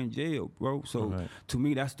dead or in jail, bro. So to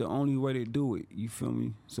me, that's the only way to do it. You feel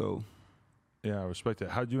me? So. Yeah, I respect it.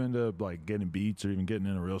 How'd you end up like getting beats or even getting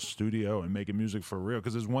in a real studio and making music for real?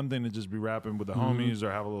 Because it's one thing to just be rapping with the homies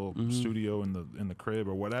or have a little studio in the crib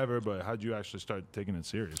or whatever, but how'd you actually start taking it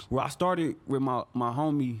serious? Well, I started with my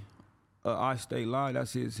homie, I Stay Live.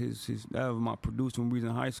 That's that was my producer when we was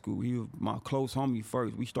in high school. He was my close homie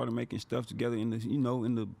first. We started making stuff together in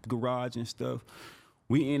the garage and stuff.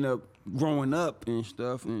 We ended up growing up and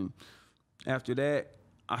stuff, and after that,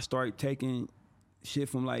 I started taking shit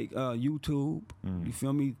from like YouTube, you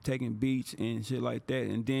feel me, taking beats and shit like that,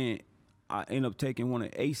 and then I end up taking one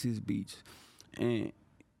of Ace's beats, and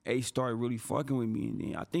Ace started really fucking with me, and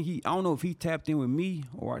then I don't know if he tapped in with me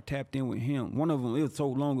or I tapped in with him. One of them, it was so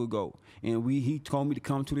long ago, and he told me to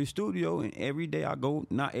come to the studio, and every day I go,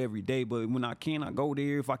 not every day, but when I can, I go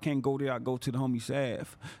there. If I can't go there, I go to the homie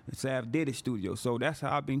Sav. Sav did his studio, so that's how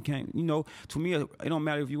I you know, to me, it don't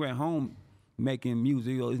matter if you're at home making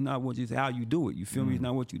music, it's not just how you do it. You feel me? It's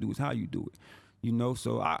not what you do, it's how you do it. You know,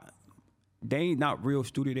 so they ain't not real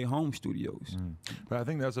studio, they home studios. But I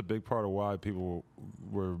think that's a big part of why people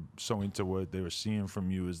were so into what they were seeing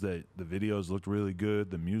from you, is that the videos looked really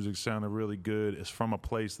good, the music sounded really good. It's from a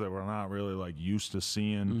place that we're not really like used to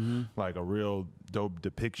seeing like a real dope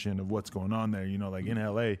depiction of what's going on there. You know, like in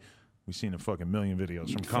LA, we've seen a fucking million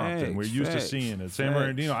videos from Compton. We're used to seeing it. San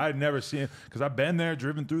Bernardino, I had never seen it because I've been there,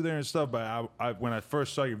 driven through there and stuff. But when I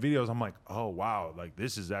first saw your videos, I'm like, oh wow, like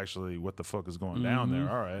this is actually what the fuck is going down there.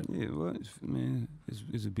 All right. Yeah, well,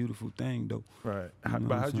 it's a beautiful thing though. Right.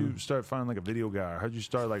 But how'd you start finding like a video guy? Or how'd you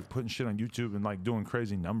start like putting shit on YouTube and like doing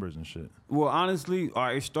crazy numbers and shit? Well, honestly,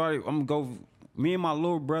 it started. Me and my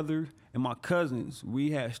little brother and my cousins,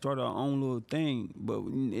 we had started our own little thing, but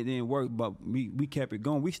it didn't work. But we kept it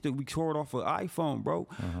going. We recorded off an iPhone, bro.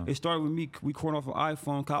 It started with me recording off an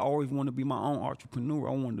iPhone, cause I always wanted to be my own entrepreneur.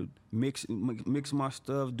 I wanted to mix my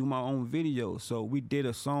stuff, do my own videos. So we did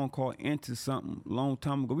a song called Into Something a long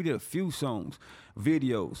time ago. We did a few songs,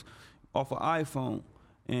 videos off an iPhone,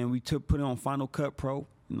 and we put it on Final Cut Pro.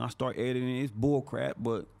 And I start editing. It's bull crap,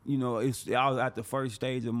 but you know, I was at the first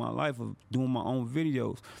stage of my life of doing my own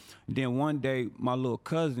videos. And then one day, my little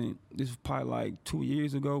cousin, this was probably like 2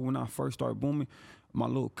 years ago when I first started booming, my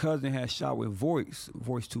little cousin had shot with Voice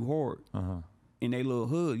Too Hard. In they little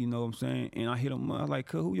hood, you know what I'm saying? And I hit him up, I was like,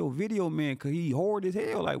 who your video man? Cause he hard as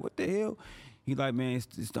hell. Like, what the hell? He like, man, it's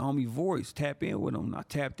the homie Voice. Tap in with him. I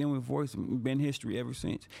tapped in with Voice. We've been history ever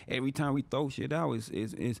since. Every time we throw shit out,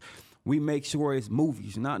 we make sure it's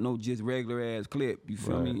movies, not no just regular ass clip. You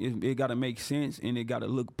feel me? It got to make sense and it got to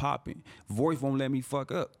look popping. Voice won't let me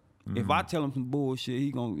fuck up. If I tell him some bullshit,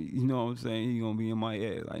 he gonna, you know what I'm saying? He gonna be in my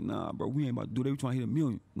ass like, nah, bro, we ain't about to do that. We trying to hit 1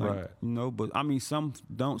 million, like, you know. But I mean, some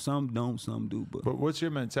don't, some do. But what's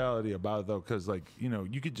your mentality about it though? Because like, you know,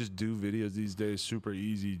 you could just do videos these days, super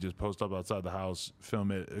easy. Just post up outside the house,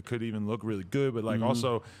 film it. It could even look really good. But like,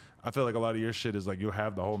 also, I feel like a lot of your shit is like you'll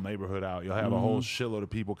have the whole neighborhood out. You'll have a whole shitload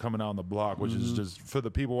of people coming out on the block, which is just for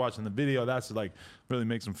the people watching the video. That's like really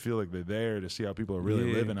makes them feel like they're there to see how people are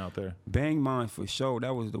really living out there. Bang Minds for sure.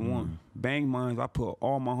 That was the one. Bang Minds, I put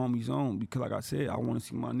all my homies on because, like I said, I want to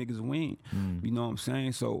see my niggas win. You know what I'm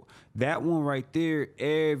saying? So that one right there,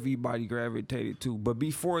 everybody gravitated to. But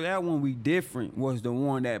before that one, We Different was the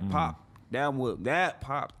one that popped. That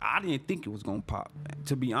popped. I didn't think it was gonna pop.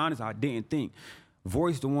 To be honest, I didn't think.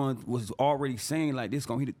 Voice, the one was already saying like this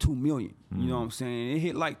gonna hit 2 million. You know what I'm saying? It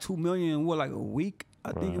hit like 2 million in like a week.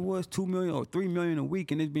 I think it was 2 million or 3 million a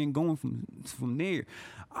week, and it's been going from there.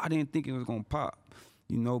 I didn't think it was gonna pop,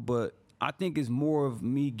 you know. But I think it's more of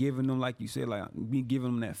me giving them, like you said, like me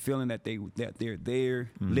giving them that feeling that they're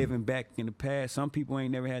there, living back in the past. Some people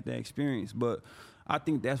ain't never had that experience, but I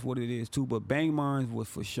think that's what it is too. But Bang Minds was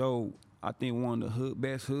for sure, I think, one of the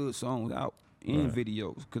best hood songs out in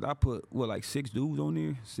videos, because I put like 6 dudes on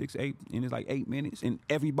there, 6, 8, and it's like 8 minutes, and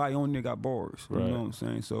everybody on there got bars. You know what I'm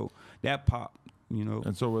saying? So that popped, you know.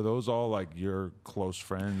 And so were those all like your close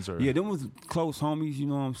friends, or? Yeah, them was close homies. You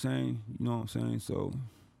know what I'm saying? You know what I'm saying? So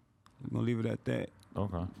we're gonna leave it at that.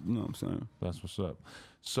 Okay. You know what I'm saying? That's what's up.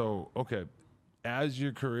 So okay, as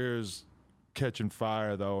your career's catching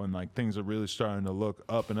fire though, and like things are really starting to look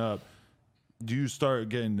up and up, do you start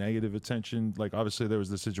getting negative attention? Like, obviously there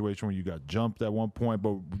was the situation where you got jumped at one point,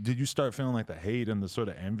 but did you start feeling like the hate and the sort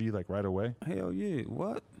of envy like right away? Hell yeah.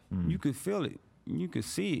 What? You could feel it. You could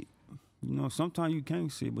see it. You know, sometimes you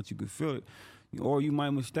can't see it, but you could feel it. Or you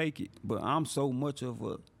might mistake it. But I'm so much of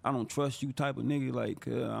a I don't trust you type of nigga, like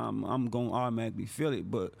I'm going to automatically feel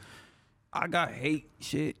it. But I got hate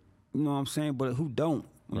shit, you know what I'm saying? But who don't?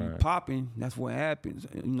 When you popping, that's what happens.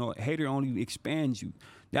 You know, a hater only expands you.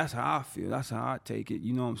 That's how I feel. That's how I take it.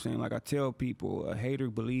 You know what I'm saying? Like I tell people, a hater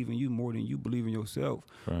believe in you more than you believe in yourself.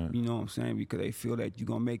 You know what I'm saying? Because they feel that you're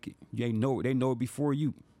going to make it. They know it before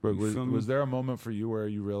you. But was there a moment for you where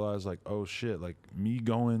you realized like, oh shit, like me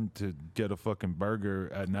going to get a fucking burger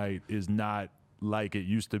at night is not like it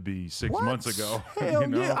used to be 6 months ago? Hell you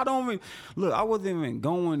know? Yeah, I wasn't even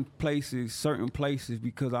going certain places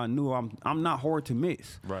because I knew I'm not hard to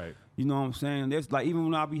miss. Right. You know what I'm saying? There's like, even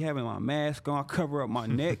when I be having my mask on, I cover up my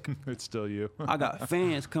neck. It's still you. I got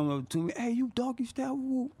fans coming up to me, hey, you Doggy Style,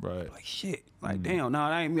 whoop. Right. Like shit. Like damn, nah,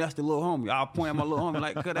 that ain't me. That's the little homie. I'll point at my little homie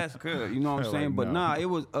like, cuz that's good. You know what I'm saying? Like, but it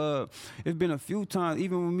was it's been a few times,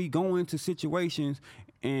 even with me going into situations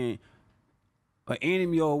and an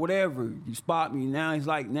enemy or whatever, you spot me, now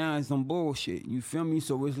it's some bullshit. You feel me?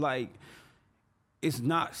 So it's like, it's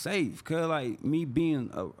not safe. Cause like me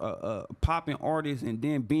being a popping artist and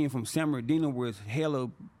then being from San Bernardino where it's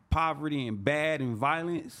hella poverty and bad and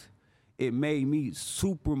violence, it made me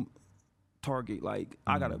super target. Like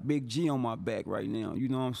I got a big G on my back right now, you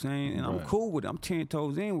know what I'm saying? And I'm cool with it. I'm 10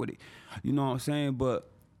 toes in with it. You know what I'm saying? But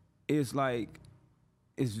it's like,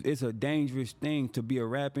 it's a dangerous thing to be a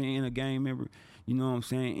rapper and a gang member, you know what I'm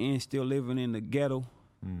saying, and still living in the ghetto.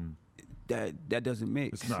 That doesn't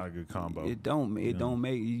mix. It's not a good combo. It don't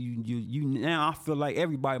make you now I feel like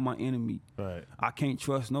everybody my enemy. Right. I can't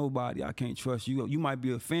trust nobody. I can't trust you. You might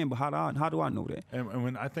be a fan, but how do I know that? And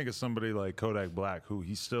when I think of somebody like Kodak Black, who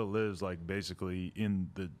he still lives like basically in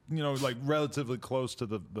the, you know, like relatively close to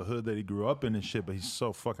the hood that he grew up in and shit, but he's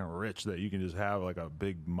so fucking rich that you can just have like a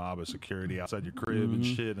big mob of security outside your crib and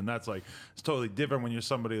shit. And that's like, it's totally different when you're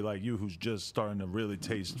somebody like you who's just starting to really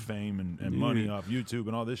taste fame and money off YouTube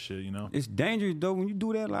and all this shit, you know? It's dangerous though when you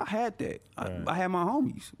do that. Like, I had that. I had my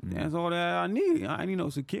homies. That's all that I needed. I ain't need no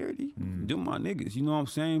security. Them my niggas. You know what I'm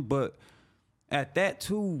saying? But at that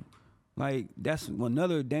too, like that's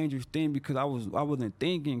another dangerous thing because I wasn't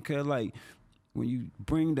thinking. Cause like when you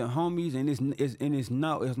bring the homies and it's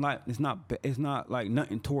not like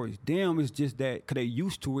nothing towards them. It's just that cause they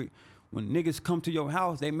used to it. When niggas come to your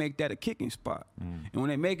house, they make that a kicking spot. And when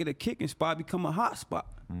they make it a kicking spot, it become a hot spot.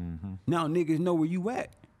 Now niggas know where you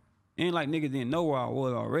at. And like niggas didn't know where I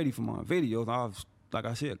was already from my videos. I was, like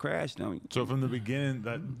I said, crash dummy. So from the beginning,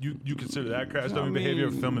 that you consider that crash dummy behavior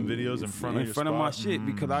of filming videos in front of your spot? My shit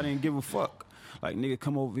because I didn't give a fuck. Like nigga,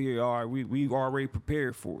 come over here. All right, we already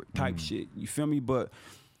prepared for it. Type shit. You feel me? But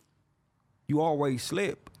you always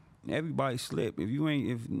slip. Everybody slip. If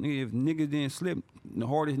niggas didn't slip, the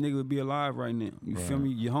hardest nigga would be alive right now. You feel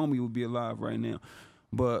me? Your homie would be alive right now.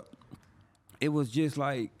 But it was just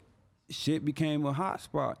like shit became a hot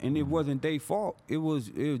spot, and it wasn't their fault. It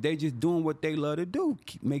was they just doing what they love to do.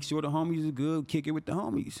 Make sure the homies are good, kick it with the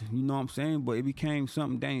homies. You know what I'm saying? But it became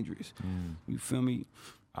something dangerous. You feel me?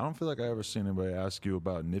 I don't feel like I ever seen anybody ask you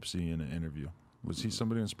about Nipsey in an interview. Was he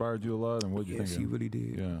somebody who inspired you a lot, and what did you think? Yes, he really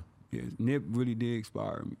did. Yeah. Yes, Nip really did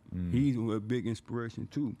inspire me. He's a big inspiration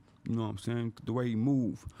too. You know what I'm saying? The way he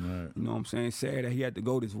moved. Right. You know what I'm saying? Sad that he had to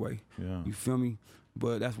go this way. Yeah. You feel me?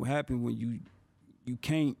 But that's what happened when you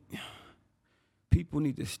can't. People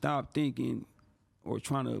need to stop thinking or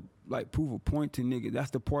trying to like prove a point to niggas.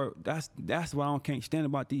 That's the part. That's why I can't stand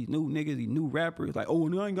about these new niggas, these new rappers. Like, oh,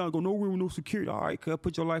 I ain't gotta go nowhere with no security. All right, cuz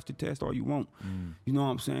put your life to test all you want. You know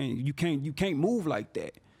what I'm saying? You can't move like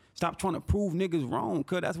that. Stop trying to prove niggas wrong,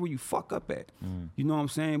 cuz that's where you fuck up at. You know what I'm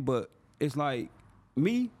saying? But it's like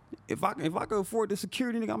me, if I could afford the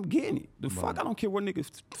security, nigga, I'm getting it. The fuck, I don't care what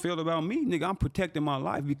niggas feel about me, nigga. I'm protecting my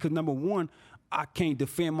life because number one, I can't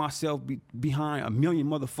defend myself behind a million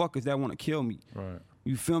motherfuckers that want to kill me. Right.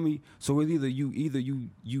 You feel me? So it's either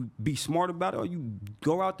you be smart about it or you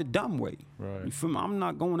go out the dumb way. Right. You feel me? I'm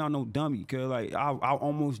not going out no dummy, cause like I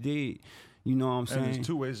almost did. You know what I'm saying? And there's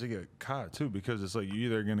two ways to get caught too, because it's like you're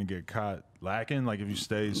either gonna get caught lacking, like if you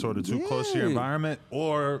stay sort of too close to your environment,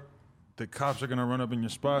 or the cops are gonna run up in your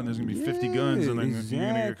spot and there's gonna be 50 guns and then you're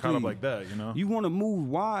gonna get caught up like that, you know? You wanna move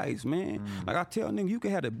wise, man. Like I tell niggas, you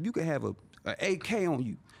could have a AK on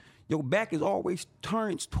you. Your back is always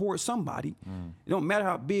turned towards somebody. It don't matter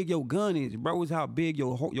how big your gun is, bro. It's how big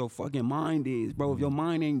your fucking mind is, bro. If your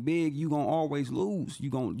mind ain't big, you gonna always lose. You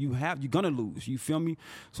gonna lose. You feel me?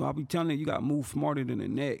 So I be telling you gotta move smarter than the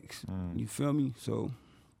next. You feel me? So.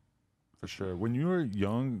 For sure. When you were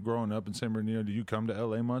young, growing up in San Bernardino, did you come to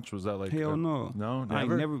LA much? Was that like hell no? No, never. I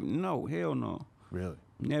ain't never. No, hell no. Really?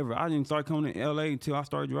 Never. I didn't start coming to LA until I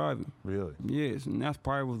started driving. Really? Yes, and that's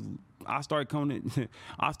probably was. I started coming to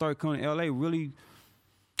LA really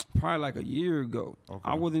probably like a year ago. Okay.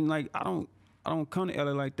 I wasn't like I don't come to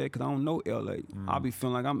LA like that because I don't know LA. I be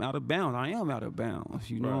feeling like I'm out of bounds. I am out of bounds.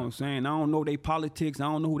 You know what I'm saying? I don't know they politics. I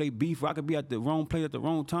don't know who they beef. I could be at the wrong place at the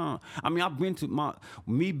wrong time. I mean, I've been to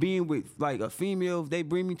me being with like a female. If they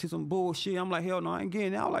bring me to some bullshit, I'm like, hell no, I ain't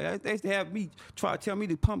getting out. Like they used to have me try to tell me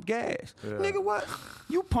to pump gas. Yeah. Nigga, what?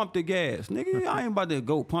 You pump the gas, nigga. I ain't about to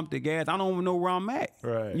go pump the gas. I don't even know where I'm at.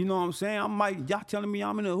 Right. You know what I'm saying? Y'all telling me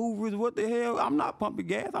I'm in the Hoovers. What the hell? I'm not pumping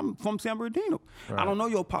gas. I'm from San Bernardino. Right. I don't know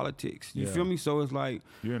your politics. You feel me? So it's like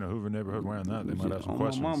you're in a Hoover neighborhood wearing that. They might have some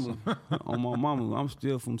questions. On my mama, I'm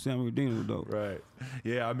still from San Bernardino though. Right.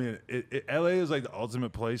 Yeah. I mean, LA is like the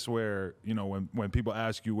ultimate place where when people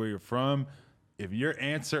ask you where you're from, if your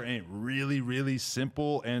answer ain't really, really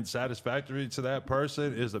simple and satisfactory to that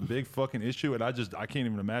person, is a big fucking issue. And I can't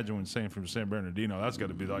even imagine when saying from San Bernardino, that's got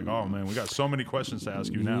to be like, oh man, we got so many questions to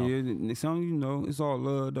ask you now. Yeah, some it's all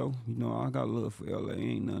love though. I got love for LA.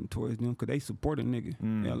 Ain't nothing towards them because they support a nigga.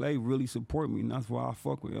 LA really support me, and that's why I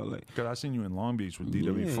fuck with LA. Cause I seen you in Long Beach with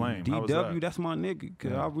DW Flame. DW, that's my nigga.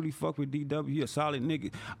 Cause I really fuck with DW. He a solid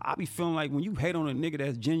nigga. I be feeling like when you hate on a nigga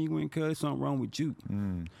that's genuine, cause something wrong with you.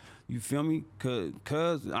 You feel me?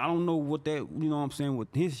 Cause I don't know what that, you know what I'm saying, what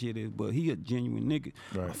his shit is, but he a genuine nigga.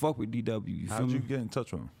 Right. I fuck with DW. You feel me? How'd you get in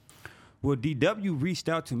touch with him? Well, DW reached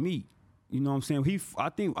out to me. You know what I'm saying? I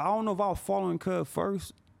don't know if I was following Cuz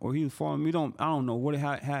first or he was following me. I don't know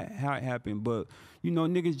how it happened, but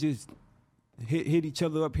niggas just hit each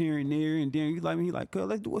other up here and there, and then he like, cuz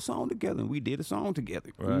let's do a song together. And we did a song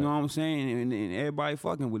together. Right. You know what I'm saying? And everybody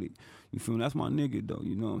fucking with it. You feel me? That's my nigga though.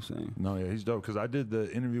 You know what I'm saying? No, yeah, he's dope. Cause I did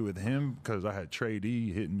the interview with him because I had Trey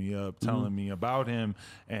D hitting me up, telling me about him,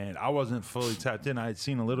 and I wasn't fully tapped in. I had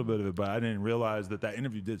seen a little bit of it, but I didn't realize that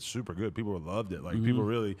interview did super good. People loved it. Like people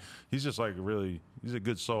really. He's just like he's a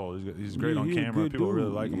good soul. He's great on camera. People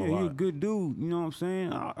really like him a lot. He's a good dude. You know what I'm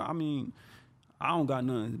saying? I mean, I don't got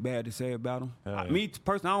nothing bad to say about him. Me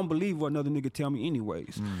personally, I don't believe what another nigga tell me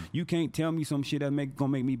anyways. You can't tell me some shit that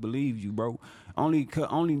gonna make me believe you, bro. Only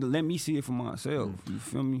let me see it for myself. You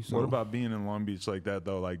feel me? So, what about being in Long Beach like that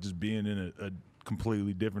though? Like just being in a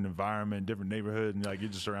completely different environment, different neighborhood, and like you're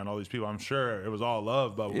just around all these people. I'm sure it was all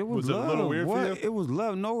love, but was it a little weird for you? It was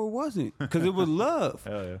love. No, it wasn't, because it was love.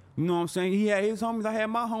 Hell yeah. You know what I'm saying? He had his homies, I had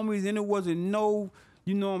my homies, and it wasn't no.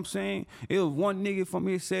 You know what I'm saying? It was one nigga from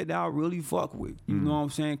his set that I really fuck with. You know what I'm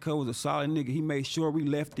saying? Cuz was a solid nigga. He made sure we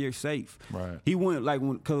left there safe. Right. He went like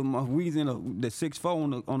cuz we was in the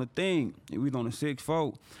 6-4 on the thing. We was on the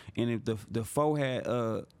 6-4, and if the 4 had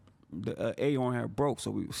the A-arm had broke,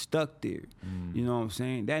 so we were stuck there. You know what I'm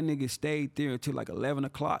saying? That nigga stayed there until like 11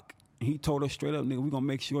 o'clock. He told us straight up, nigga, we gonna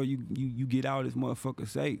make sure you get out of this motherfucker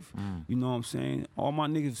safe. You know what I'm saying? All my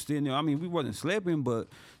niggas still there. I mean, we wasn't slipping, but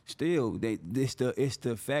still, it's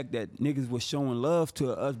the fact that niggas was showing love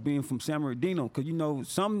to us being from San Bernardino. Cause you know,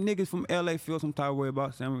 some niggas from LA feel some type of way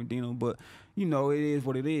about San Bernardino, but you know, it is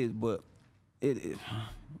what it is. But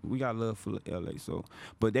we got love for LA, so.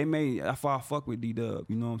 But that's why I fuck with D-Dub,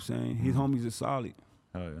 you know what I'm saying? His homies are solid.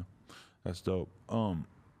 Oh yeah, that's dope.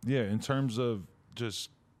 Yeah, in terms of just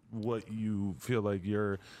what you feel like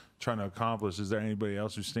you're trying to accomplish, is there anybody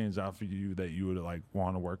else who stands out for you that you would like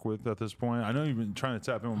want to work with at this point? I know you've been trying to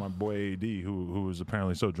tap in with my boy AD, who was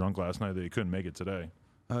apparently so drunk last night that he couldn't make it today.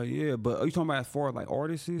 Yeah, but are you talking about as far as like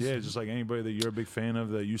artists? Yeah, just like anybody that you're a big fan of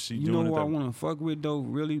that you see doing it. You know who I want to fuck with though,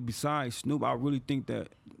 really, besides Snoop? I really think that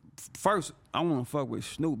first I want to fuck with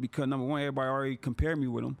Snoop because number one, everybody already compared me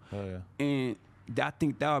with him. Oh yeah. And I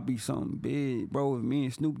think that would be something big, bro. If me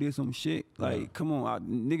and Snoop did some shit, like, come on,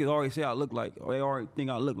 niggas already say I look like, or they already think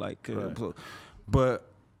I look like. Right. But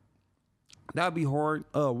that'd be hard.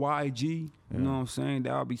 YG, you know what I'm saying?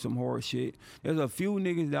 That would be some hard shit. There's a few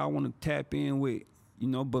niggas that I want to tap in with, you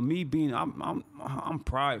know. But me being, I'm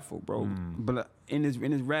prideful, bro. But in this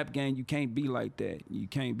rap game, you can't be like that. You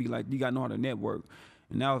can't be like, you gotta know how to network.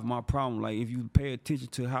 And that was my problem. Like, if you pay attention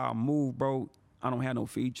to how I move, bro, I don't have no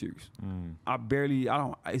features.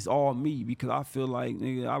 It's all me because I feel like,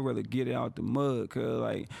 nigga, I'd rather get it out the mud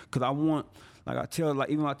cause I want, like I tell, like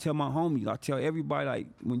even when I tell my homies, I tell everybody, like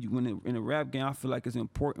when in a rap game, I feel like it's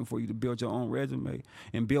important for you to build your own resume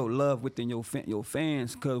and build love within your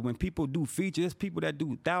fans. Cause when people do features, there's people that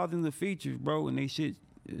do thousands of features, bro, and they shit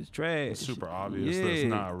is trash. It's super obvious that it's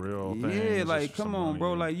not a real thing. Yeah, like come on,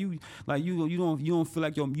 bro. Like you don't feel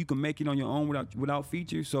like you can make it on your own without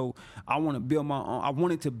features. So I want to build my own. I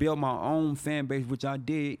wanted to build my own fan base, which I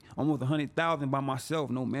did, almost 100,000 by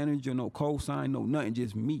myself. No manager, no cosign, no nothing,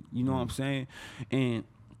 just me. You know what I'm saying? And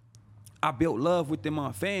I built love within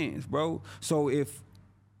my fans, bro. So if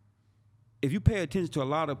you pay attention to a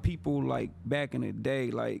lot of people like back in the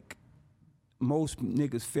day, like, most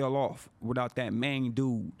niggas fell off without that main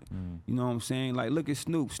dude. You know what I'm saying? Like, look at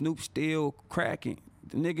Snoop. Snoop still cracking.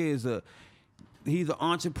 The nigga he's an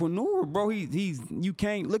entrepreneur, bro. You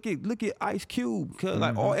can't look at Ice Cube. Cause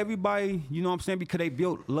like everybody, you know what I'm saying? Because they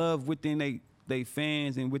built love within they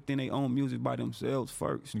fans and within their own music by themselves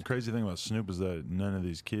first. The crazy thing about Snoop is that none of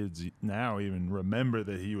these kids now even remember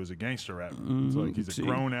that he was a gangster rapper. It's like he's a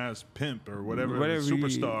grown ass pimp or whatever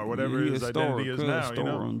superstar, whatever his identity is now. You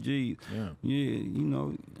know, on G's. You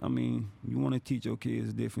know. I mean, you want to teach your kids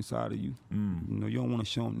a different side of you. You know, you don't want to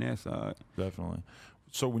show them that side. Definitely.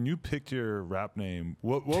 So when you picked your rap name,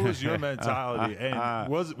 what was your mentality? And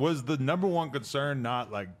was the number one concern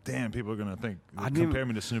not like, damn, people are gonna think compare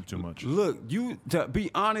me to Snoop too much? Look, to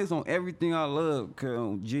be honest on everything I love,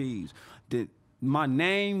 G's, that my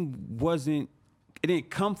name it didn't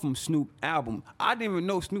come from Snoop album. I didn't even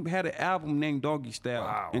know Snoop had an album named Doggy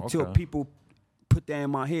Style until people put that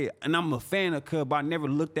in my head. And I'm a fan of Cub, but I never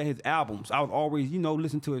looked at his albums. I was always,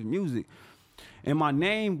 listening to his music. And my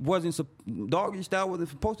name Doggy Style wasn't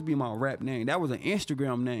supposed to be my rap name. That was an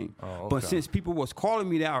Instagram name. Oh, okay. But since people was calling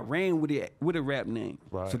me that, I ran with it with a rap name.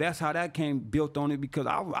 Right. So that's how that came built on it because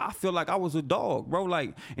I feel like I was a dog, bro.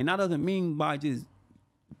 Like, and that doesn't mean by just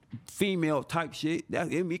female type shit.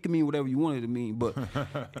 It can mean whatever you want it to mean. But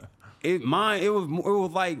it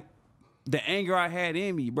was like the anger I had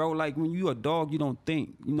in me, bro. Like when you a dog, you don't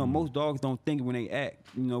think. Most dogs don't think when they act.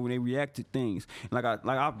 When they react to things. Like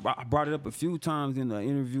I brought it up a few times in the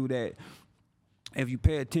interview that if you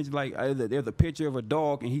pay attention, like there's a picture of a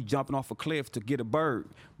dog and he's jumping off a cliff to get a bird,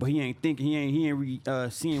 but he ain't thinking, he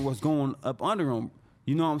ain't seeing what's going up under him.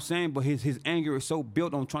 You know what I'm saying? But his anger is so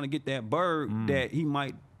built on trying to get that bird that he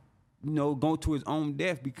might, go to his own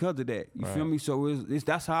death because of that. You feel me? So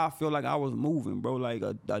that's how I feel like I was moving, bro. Like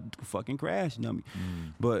a fucking crash dummy.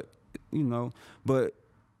 But but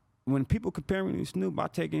when people compare me to Snoop, I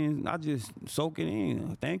just soak it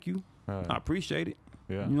in. Thank you. Right. I appreciate it.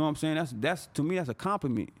 Yeah. You know what I'm saying? That's to me, that's a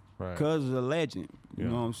compliment. Right. Cuz is a legend. You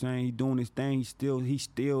know what I'm saying? He doing his thing. He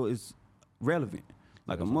still is relevant.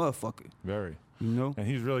 Like a motherfucker. Very. And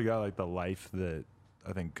he's really got like the life that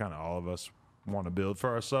I think kind of all of us want to build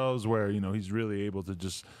for ourselves, where he's really able to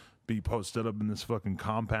just be posted up in this fucking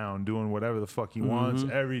compound doing whatever the fuck he wants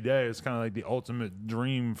every day. It's kind of like the ultimate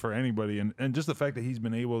dream for anybody, and just the fact that he's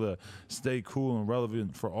been able to stay cool and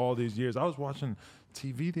relevant for all these years. I was watching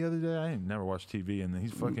TV the other day. I ain't never watched TV, and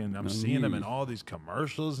he's fucking. I'm seeing him in all these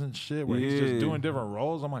commercials and shit where he's just doing different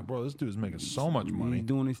roles. I'm like, bro, this dude's making so much money. He's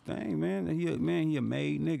doing his thing, man. He a made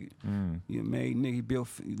nigga. He a made nigga. He built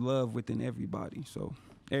love within everybody. So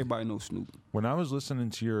everybody knows Snoop. When I was listening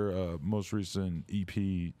to your most recent EP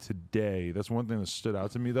today, that's one thing that stood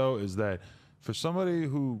out to me though, is that for somebody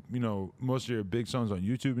who, you know, most of your big songs on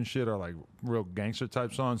YouTube and shit are like real gangster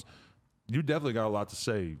type songs, you definitely got a lot to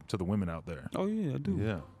say to the women out there. Oh yeah, I do.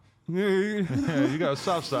 Yeah. Yeah, you got a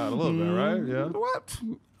soft side a little bit, right? Yeah.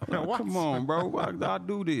 What? Come on, bro. I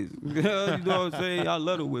do this. You know what I'm saying? I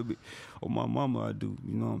love the women. Or my mama, I do.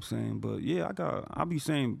 You know what I'm saying? But yeah, I be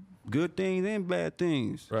saying good things and bad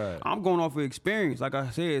things. Right. I'm going off of experience. Like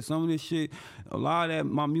I said, some of this shit, a lot of that,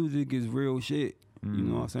 my music is real shit. You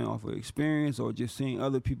know what I'm saying? Off of experience or just seeing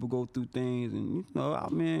other people go through things. And, you know, I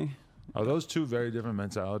mean. Are those two very different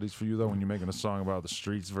mentalities for you, though, when you're making a song about the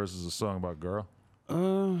streets versus a song about girl? I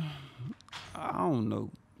don't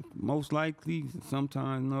know. Most likely,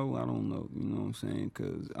 sometimes no, I don't know. You know what I'm saying?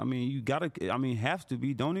 Because, I mean, it has to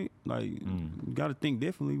be, don't it? Like, you got to think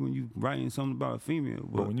differently when you writing something about a female.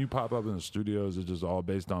 But when you pop up in the studio, is it just all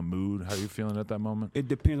based on mood? How you feeling at that moment? It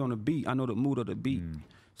depends on the beat. I know the mood of the beat.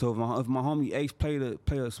 So if my homie Ace play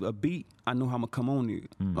a beat, I know how I'm gonna come on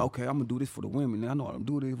there. Okay, I'm gonna do this for the women. I know how to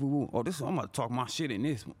do this. Woo woo. Oh, I'm gonna talk my shit in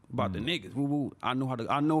this about the niggas. Woo woo. I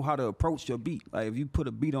know how to approach your beat. Like if you put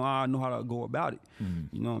a beat on, I know how to go about it.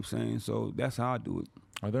 You know what I'm saying? So that's how I do it.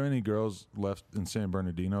 Are there any girls left in San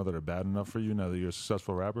Bernardino that are bad enough for you now that you're a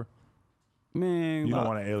successful rapper? Man, you don't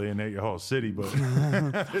want to alienate your whole city, but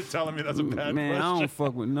they're telling me that's a bad question. I don't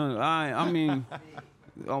fuck with none. I mean.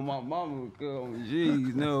 On my mama,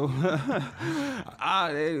 jeez, no.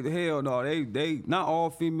 Hell no. They not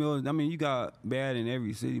all females. I mean, you got bad in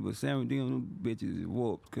every city, but San Bernardino, them bitches is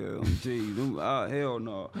whooped, jeez. Hell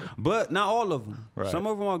no. But not all of them. Right. Some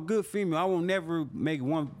of them are good female. I will never make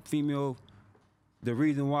one female the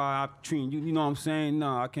reason why I treat you. You know what I'm saying?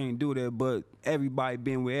 No, I can't do that. But everybody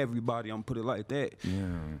been with everybody. I'm put it like that.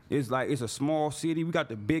 Yeah. It's like it's a small city. We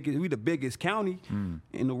the biggest county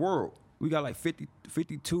in the world. We got like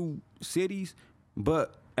 52 cities,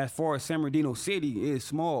 but as far as San Bernardino City, it's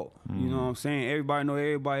small. You know what I'm saying? Everybody know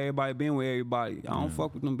everybody been with everybody. I don't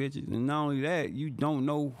fuck with them bitches. And not only that, you don't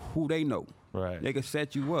know who they know. Right. They can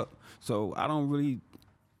set you up. So I don't really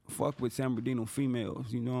fuck with San Bernardino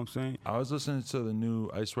females. You know what I'm saying? I was listening to the new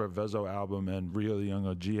I Swear Vezo album, and Rio the Young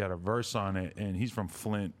OG had a verse on it, and he's from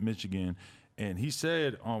Flint, Michigan. And he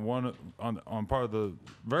said on part of the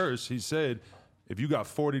verse, he said, if you got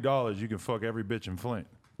 $40, you can fuck every bitch in Flint.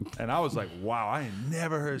 And I was like, wow, I ain't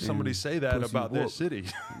never heard somebody say that about their city.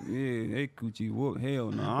 Yeah, they coochie whoop.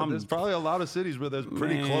 Hell no. There's probably a lot of cities where that's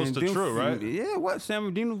pretty close to true, right? Yeah, what? San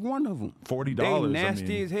Bernardino's one of them. $40. They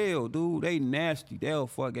nasty as hell, dude. They nasty. They'll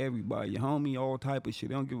fuck everybody. Your homie, all type of shit.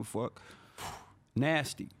 They don't give a fuck.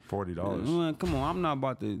 Nasty. $40. Man, come on, I'm not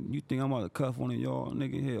about to. You think I'm about to cuff one of y'all,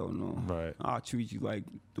 nigga? Hell no. Right. I'll treat you like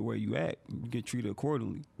the way you act. You get treated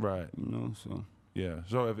accordingly. Right. You know, so. Yeah.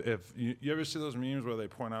 So if you ever see those memes where they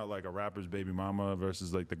point out like a rapper's baby mama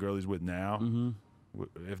versus like the girl he's with now,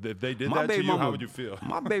 if they did that to you, how would you feel?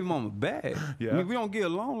 My baby mama bad. Yeah. I mean, we don't get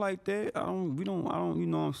along like that. I don't. You know what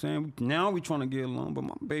I'm saying? Now we trying to get along, but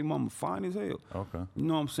my baby mama fine as hell. Okay. You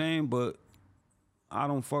know what I'm saying? But I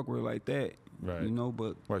don't fuck with her like that. Right. You know,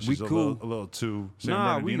 but Well, we she's cool. a little too San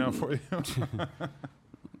Bernardino for you.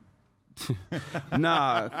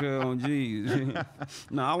 Nah, jeez.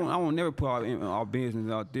 Nah, I won't never put our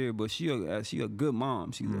business out there. But she a good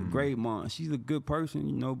mom. She's a great mom. She's a good person,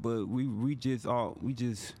 you know. But we just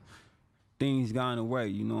things got in the way,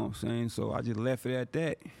 you know what I'm saying? So I just left it at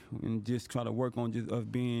that and just try to work on just us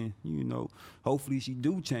being, you know. Hopefully she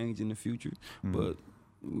do change in the future, but.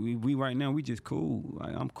 We right now we just cool.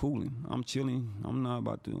 Like I'm cooling. I'm chilling. I'm not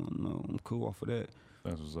about to. No, I'm cool off of that.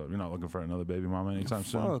 That's what's up. You're not looking for another baby mama anytime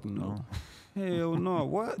soon? Fuck no. Hell no.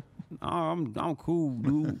 What? I'm cool,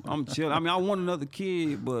 dude. I'm chilling. I mean, I want another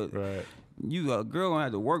kid, but you a girl gonna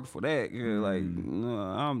have to work for that. Like,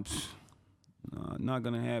 no, not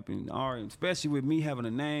gonna happen. All right, especially with me having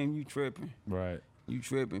a name, you tripping. Right. You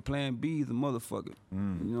tripping. Plan B is a motherfucker. You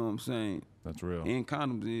know what I'm saying? That's real. And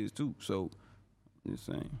condoms is too. So. Just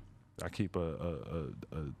saying. I keep a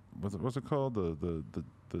what's it called, the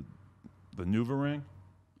Nuva ring.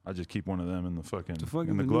 I just keep one of them in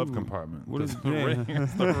the glove compartment. What is the ring?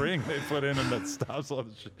 It's the ring they put in and that stops all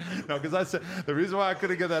the shit. No, because I said the reason why I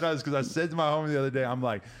couldn't get that out is because I said to my homie the other day, I'm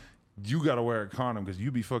like, you got to wear a condom because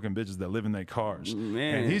you be fucking bitches that live in their cars.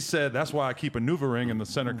 Man. And he said that's why I keep a NuvaRing in the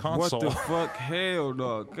center console. What the fuck? Hell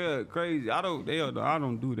no, crazy. I don't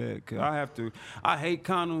do that. Cause I hate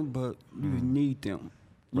condoms, but you need them.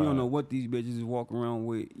 You don't know what these bitches is walking around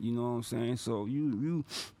with. You know what I'm saying? So you,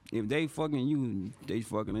 if they fucking you, they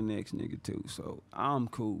fucking the next nigga too. So I'm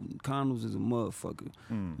cool. Condoms is a motherfucker.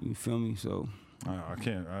 You feel me? So. I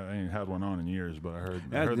ain't had one on in years, but I heard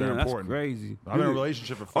That's they're important. Crazy. I've been in a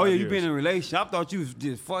relationship for 5 years. years. You been in a relationship? I thought you was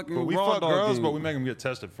just fucking. But we raw fuck dog girls, game. but we make them get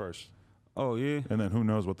tested first. Oh yeah. And then who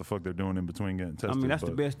knows what the fuck they're doing in between getting tested. I mean that's the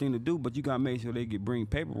best thing to do, but you gotta make sure they bring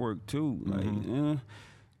paperwork too. Like,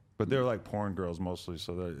 But they're like porn girls mostly,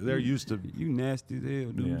 so they're used to. You nasty as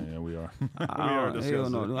hell, dude. Yeah, we are. We Hell are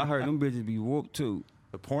disgusting. no. I heard them bitches be whooped too.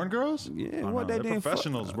 The porn girls? Yeah, Oh, what no, they they're did?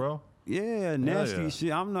 professionals, bro. Yeah, nasty yeah.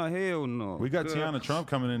 shit. I'm not hell no. We got Tiana Trump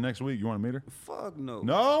coming in next week. You want to meet her? Fuck no.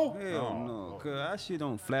 No? Hell no. Cause that shit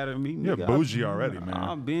don't flatter me. You're nigga. bougie already, man.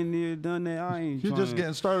 I've been there, done that. I ain't. You're just tryna-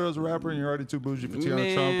 getting started as a rapper and you're already too bougie for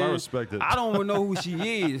Tiana Trump. I respect it. I don't even know who she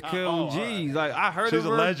is. Cause geez, like I heard She's of a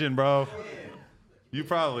her. legend, bro. You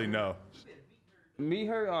probably know. Meet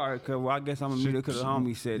her, all right? Cause I guess I'm gonna meet her because the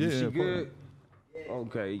homie said, "Is yeah, she good?"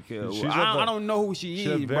 Okay, cause She's I don't know who she She's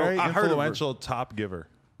is, a very bro. I heard of her. influential top giver.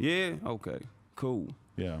 Yeah. Okay. Cool.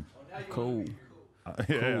 Yeah. Cool.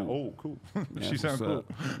 Yeah. Oh, cool. She That's sounds what's cool.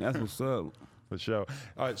 up. That's what's up. For sure.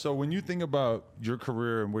 All right. So when you think about your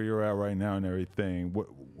career and where you're at right now and everything,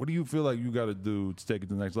 what do you feel like you got to do to take it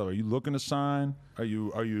to the next level? Are you looking to sign? Are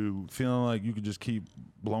you feeling like you could just keep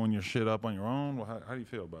blowing your shit up on your own? Well, how do you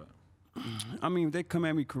feel about it? I mean, if they come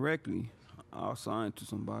at me correctly, I'll sign to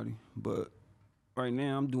somebody. But right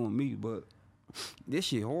now, I'm doing me. But this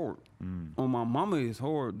shit hard. On my mama, it's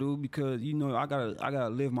hard, dude, because you know I gotta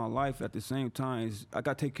live my life at the same time. I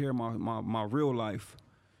gotta take care of my real life.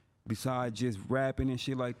 Besides just rapping and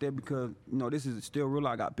shit like that, because you know this is still real.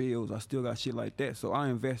 I got bills. I still got shit like that. So I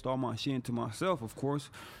invest all my shit into myself, of course.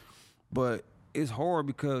 But it's hard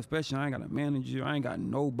because especially I ain't got a manager. I ain't got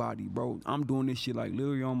nobody, bro. I'm doing this shit like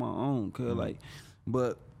literally on my own. Cause like,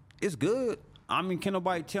 but it's good. I mean, can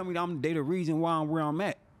nobody tell me that they the reason why I'm where I'm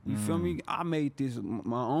at? You feel me? I made this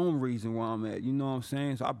my own reason where I'm at. You know what I'm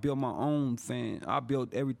saying? So I built my own fan. I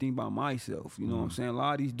built everything by myself. You know what I'm saying? A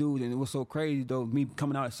lot of these dudes, and it was so crazy though, me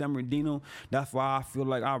coming out of San Bernardino, that's why I feel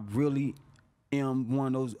like I really am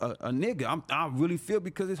one of those, a nigga. I really feel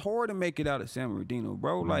because it's hard to make it out of San Bernardino,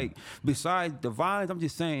 bro. Like, besides the violence, I'm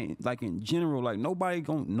just saying, like in general, like nobody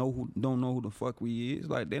don't know who the fuck we is.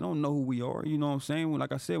 Like, they don't know who we are. You know what I'm saying?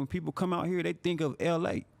 Like I said, when people come out here, they think of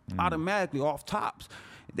LA automatically off tops.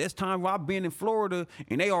 There's time where I've been in Florida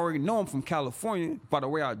and they already know I'm from California by the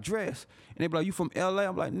way I dress. And they be like, you from LA?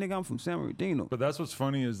 I'm like, nigga, I'm from San Bernardino. But that's what's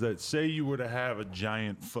funny is that say you were to have a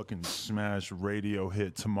giant fucking smash radio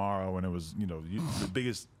hit tomorrow and it was, you know, the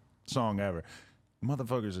biggest song ever.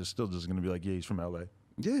 Motherfuckers are still just going to be like, yeah, he's from LA.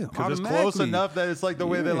 Yeah, because it's close enough that it's like the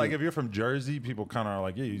way that, like, if you're from Jersey, people kind of are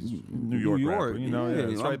like, yeah, he's New York rapper, you know, yeah,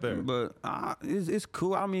 it's right there. But it's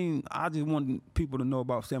cool. I mean, I just want people to know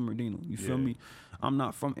about San Bernardino. You feel me? I'm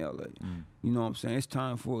not from LA. You know what I'm saying? It's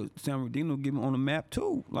time for San Bernardino to get me on the map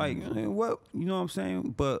too. Like, what? You know what I'm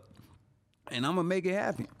saying? And I'm gonna make it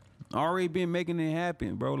happen. I already been making it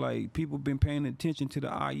happen, bro. Like, people been paying attention to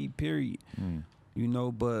the IE period. You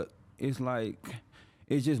know, but it's like,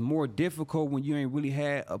 it's just more difficult when you ain't really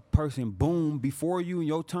had a person boom before you in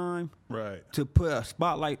your time. Right. To put a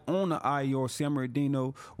spotlight on the IE or San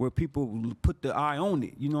Bernardino where people put the eye on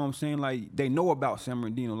it. You know what I'm saying? Like, they know about San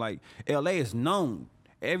Bernardino. Like, LA is known.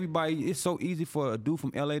 Everybody, it's so easy for a dude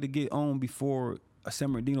from LA to get on before a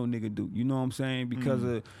San Bernardino nigga do. You know what I'm saying? Because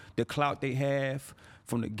of the clout they have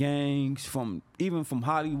from the gangs, even from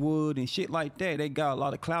Hollywood and shit like that. They got a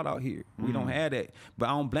lot of clout out here. We don't have that. But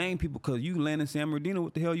I don't blame people because you land in San Bernardino,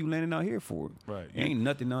 what the hell you landing out here for? Right. Ain't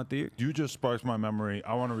nothing out there. You just sparked my memory.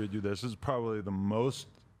 I want to read you this. This is probably the most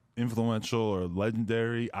influential or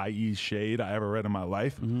legendary IE shade I ever read in my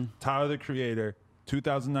life. Tyler, the Creator,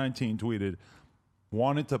 2019 tweeted,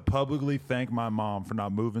 wanted to publicly thank my mom for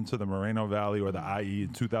not moving to the Moreno Valley or the IE in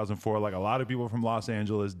 2004 like a lot of people from Los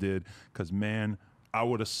Angeles did, because, man, I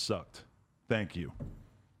would have sucked. Thank you.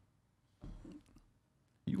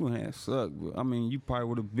 You wouldn't have sucked, but I mean, you probably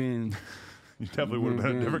would have been. You definitely would have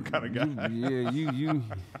been a different kind of guy. You.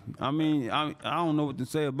 I mean, I don't know what to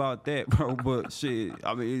say about that, bro. But shit,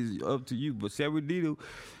 I mean, it's up to you. But San Bernardino,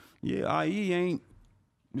 yeah, IE ain't.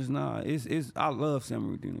 It's not. It's. I love San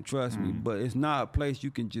Bernardino. Trust me, but it's not a place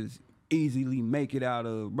you can just easily make it out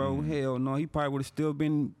of, bro. Hell no, he probably would have still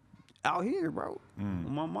been out here, bro.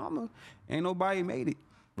 My mama, ain't nobody made it.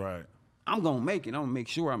 Right. I'm gonna make it. I'm gonna make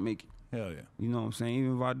sure I make it. Hell yeah. You know what I'm saying?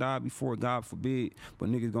 Even if I die before, God forbid, but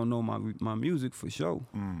niggas gonna know my music for sure.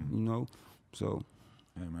 You know, so.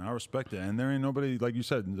 Yeah, man, I respect it. And there ain't nobody, like you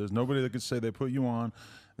said, there's nobody that could say they put you on.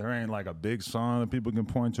 There ain't like a big song that people can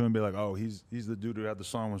point to and be like, oh, he's the dude who had the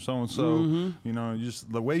song with so-and-so. You know,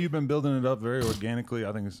 just the way you've been building it up very organically,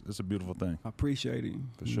 I think it's a beautiful thing. I appreciate it.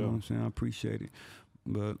 For you sure. know what I'm saying? I appreciate it.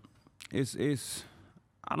 But it's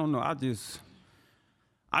I don't know, I just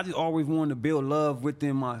always wanted to build love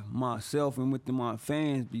within myself and within my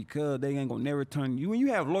fans because they ain't gonna never turn you. When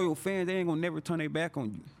you have loyal fans, they ain't gonna never turn their back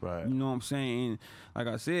on you. Right. You know what I'm saying? And like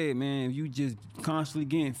I said, man, if you just constantly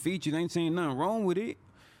getting featured, ain't saying nothing wrong with it.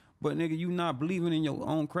 But nigga, you not believing in your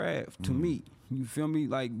own craft. To me, you feel me?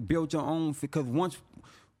 Like build your own, because once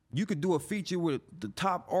you could do a feature with the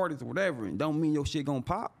top artist or whatever, and don't mean your shit gonna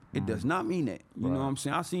pop. It does not mean that. You know what I'm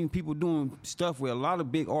saying? I seen people doing stuff with a lot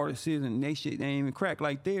of big artists and they shit they ain't even crack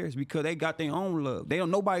like theirs because they got their own love.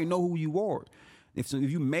 Nobody know who you are. If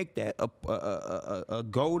you make that a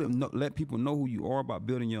goal to let people know who you are by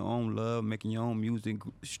building your own love, making your own music,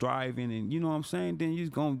 striving, and you know what I'm saying,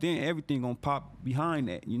 then everything gonna pop behind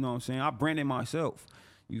that. You know what I'm saying? I branded myself.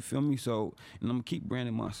 You feel me? So, and I'm gonna keep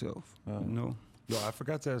branding myself. You know? Yo, I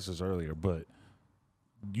forgot to ask this earlier, but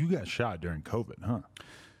you got shot during COVID, huh?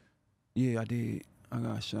 Yeah, I did. I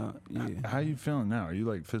got shot. Yeah. How you feeling now? Are you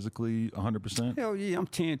like physically 100%? Hell yeah, I'm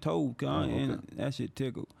 10-toed, God, and that shit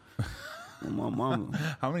tickled. My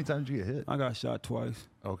mama. How many times did you get hit? I got shot twice.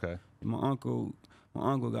 Okay. My uncle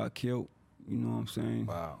got killed. You know what I'm saying?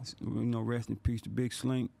 Wow. You know, rest in peace to Big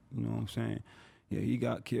Slink. You know what I'm saying? Yeah, he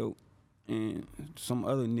got killed, and some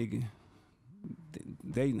other nigga,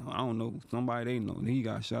 they know. I don't know. Somebody they know. He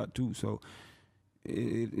got shot too. So.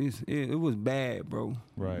 It was bad, bro.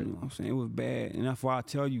 Right. You know what I'm saying? It was bad. And that's why I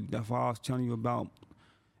was telling you about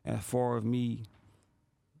as far as me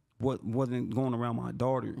what wasn't going around my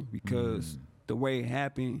daughter, because the way it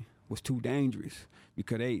happened was too dangerous.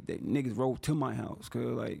 Because they niggas rode to my house. Cause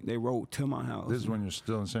like they rode to my house. This is when you're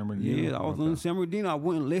still in San Bernardino? Yeah, I was in San Bernardino. I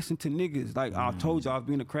wouldn't listen to niggas. Like I told you, I was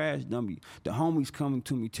being a crash dummy. The homies coming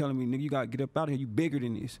to me, telling me, nigga, you gotta get up out of here. You bigger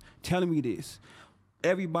than this. Telling me this.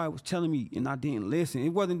 Everybody was telling me, and I didn't listen. It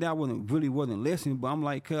wasn't that I wasn't listening, but I'm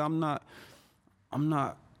like, I'm not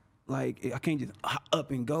like, I can't just up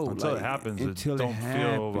and go. Until like, it happens, until it don't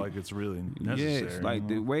feel like it's really necessary. Yes, like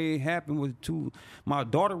the way it happened was my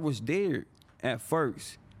daughter was there at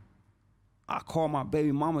first. I called my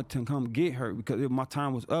baby mama to come get her because my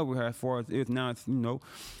time was up with her as far as it is now, you know,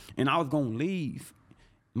 and I was gonna leave.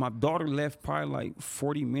 My daughter left probably like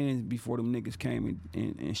 40 minutes before them niggas came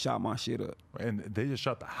and shot my shit up. And they just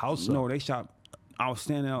shot the house up? No, they shot. I was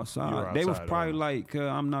standing outside. They was probably like,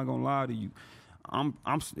 I'm not gonna lie to you.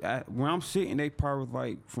 Where I'm sitting, they probably was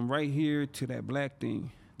like from right here to that black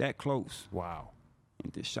thing, that close. Wow.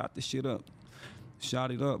 And just shot the shit up.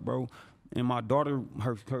 Shot it up, bro. And my daughter,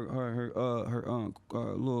 her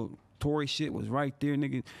little Tory shit was right there,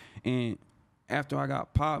 nigga. And after I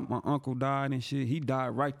got popped, my uncle died and shit. He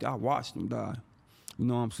died right there. I watched him die. You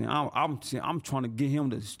know what I'm saying? I'm trying to get him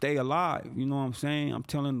to stay alive. You know what I'm saying? I'm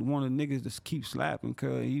telling one of the niggas to keep slapping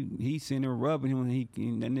because he's sitting there rubbing him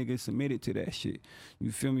and that nigga submitted to that shit.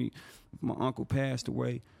 You feel me? My uncle passed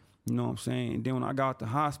away. You know what I'm saying? And then when I got to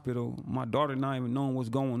the hospital, my daughter not even knowing what's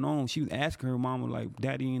going on. She was asking her mama like,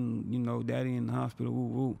 daddy in the hospital, woo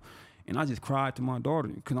woo. And I just cried to my daughter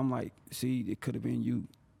because I'm like, see, it could have been you.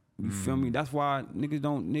 You feel me? That's why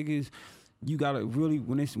niggas, you gotta really,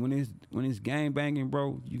 when it's gang banging,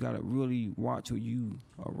 bro, you gotta really watch who you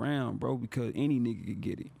around, bro, because any nigga could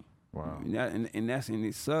get it. Wow. And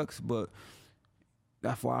it sucks, but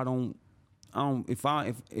that's why I don't if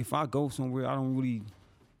I go somewhere, I don't really,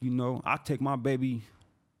 you know, I take my baby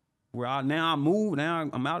where I'm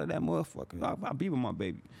out of that motherfucker. I be with my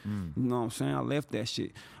baby. You know what I'm saying? I left that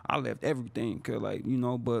shit. I left everything, cause like, you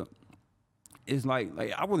know, but it's like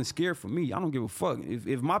I wasn't scared for me. I don't give a fuck.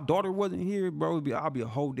 If my daughter wasn't here, bro, I'll be a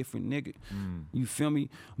whole different nigga. You feel me?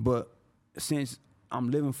 But since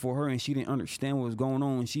I'm living for her and she didn't understand what was going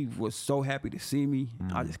on and she was so happy to see me,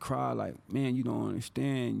 I just cried like, man, you don't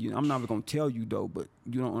understand. I'm not gonna tell you though, but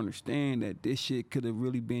you don't understand that this shit could have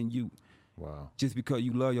really been you. Wow. Just because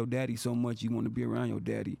you love your daddy so much, you want to be around your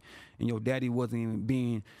daddy. And your daddy wasn't even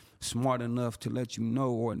being smart enough to let you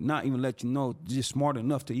know, or not even let you know, just smart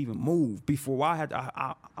enough to even move. Before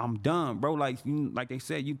I'm done, bro. Like they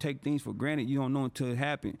said, you take things for granted. You don't know until it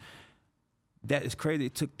happened. That is crazy.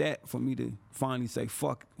 It took that for me to finally say,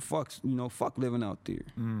 fuck, fuck living out there.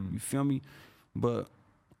 You feel me? But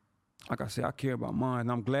like I said, I care about mine.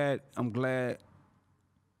 I'm glad that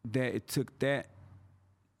it took that.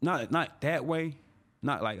 Not that way,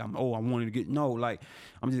 Not like I wanted to get, no, like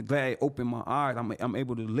I'm just glad it opened my eyes. I'm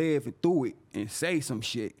able to live through it and say some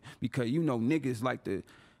shit because niggas like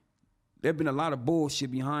there been a lot of bullshit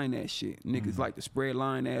behind that shit. Niggas like to spread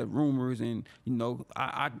lying ass rumors and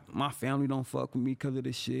my family don't fuck with me because of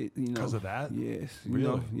this shit. Because of that? Yes.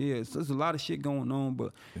 Really? Yes. There's a lot of shit going on,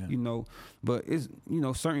 but but it's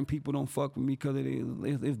certain people don't fuck with me because of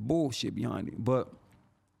it. It's bullshit behind it. But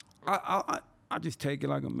I just take it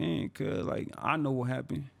like a man, cause like I know what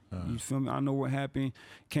happened. You feel me? I know what happened.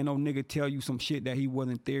 Can't no nigga tell you some shit that he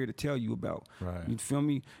wasn't there to tell you about. Right. You feel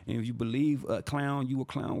me? And if you believe a clown, you a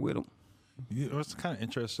clown with him. What's kind of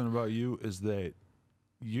interesting about you is that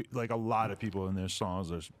you, like a lot of people in their songs,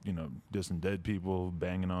 there's dissing dead people,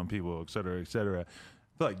 banging on people, et cetera, et cetera.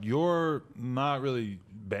 Like you're not really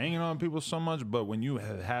banging on people so much, but when you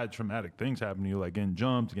have had traumatic things happen to you, like getting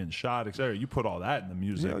jumped, getting shot, et cetera, you put all that in the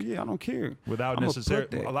music. Hell yeah, I don't care. Without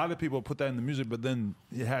necessarily, a lot of people put that in the music, but then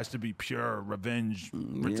it has to be pure revenge,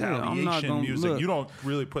 retaliation music. Look, you don't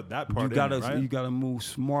really put that part in it, right? You gotta move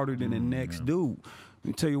smarter than the next dude. Let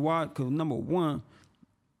me tell you why, because number one,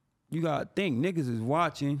 you gotta think niggas is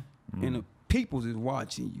watching and the peoples is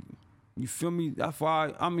watching you. You feel me? That's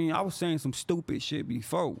why, I was saying some stupid shit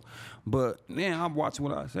before, but now I'm watching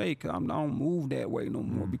what I say because I don't move that way no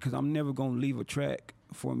more because I'm never going to leave a track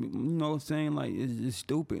for me. You know what I'm saying? Like, it's just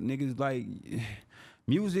stupid. Niggas, like,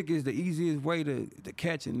 music is the easiest way to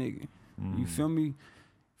catch a nigga. You feel me?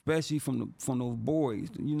 Especially from those boys.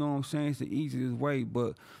 You know what I'm saying? It's the easiest way,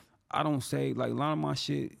 but I don't say, like, a lot of my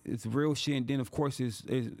shit is real shit, and then, of course,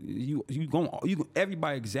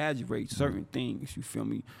 everybody exaggerates certain things, you feel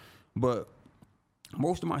me? But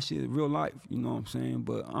most of my shit is real life, you know what I'm saying?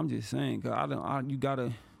 But I'm just saying, cause I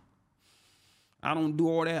don't do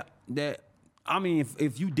all that.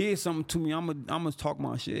 If you did something to me, I'm gonna talk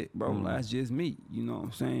my shit, bro. That's just me, you know what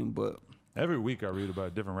I'm saying? But every week I read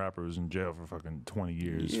about different rappers in jail for fucking 20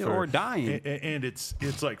 years. Yeah, or dying. And it's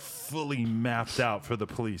like fully mapped out for the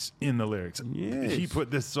police in the lyrics. Yes. He put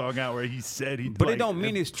this song out where he said he. But it don't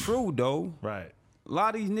mean it's true though. Right. A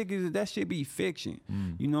lot of these niggas, that shit be fiction.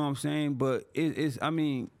 You know what I'm saying? But it's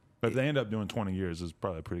But if they end up doing 20 years, there's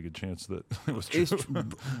probably a pretty good chance that it was true. It's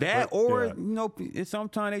that, or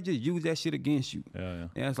sometimes they just use that shit against you. Yeah.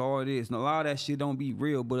 That's all it is. And a lot of that shit don't be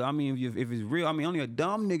real. But if it's real, only a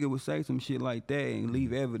dumb nigga would say some shit like that and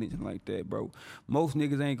leave evidence like that, bro. Most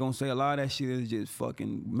niggas ain't gonna say a lot of that shit is just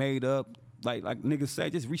fucking made up. Like niggas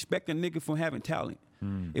say, just respect a nigga for having talent.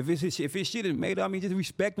 If his shit is made up, just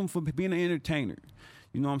respect him for being an entertainer.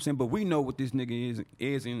 You know what I'm saying? But we know what this nigga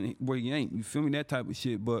is and where he ain't. You feel me? That type of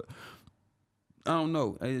shit. But I don't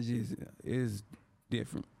know. It's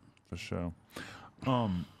different. For sure.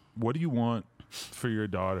 What do you want for your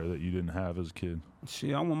daughter that you didn't have as a kid?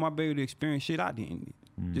 Shit, I want my baby to experience shit I didn't.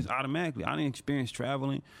 Just automatically. I didn't experience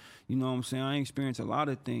traveling. You know what I'm saying? I ain't experienced a lot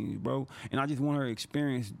of things, bro. And I just want her to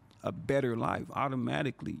experience a better life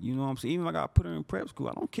automatically. You know what I'm saying? Even if I got to put her in prep school,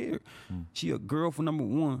 I don't care. She a girl for number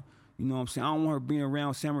one. You know what I'm saying? I don't want her being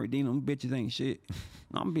around San Bernardino. Them bitches ain't shit.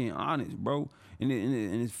 I'm being honest, bro. And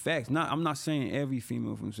it's facts. I'm not saying every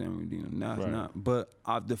female from San Bernardino. No, it's not. But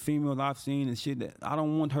the females I've seen and shit, that I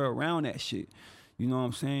don't want her around that shit. You know what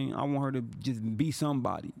I'm saying? I want her to just be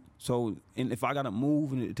somebody. So, and if I gotta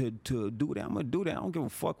move to do that, I'm gonna do that. I don't give a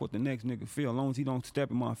fuck what the next nigga feel, as long as he don't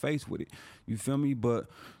step in my face with it. You feel me? But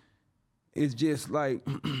it's just like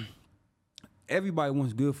everybody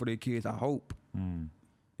wants good for their kids, I hope.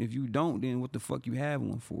 If you don't, then what the fuck you have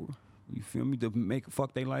one for? You feel me? To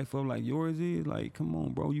fuck their life up like yours is? Like, come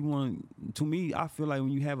on, bro. To me, I feel like when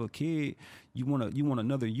you have a kid, you want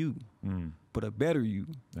another you, but a better you.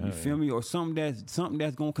 You feel me? Or something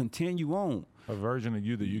that's gonna continue on. A version of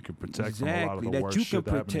you that you can protect from a lot of the worst shit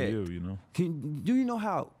that happened to you, you know? Do you know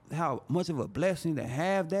how much of a blessing to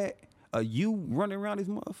have that? You running around this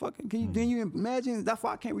motherfucker? Then you imagine? That's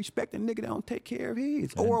why I can't respect a nigga that don't take care of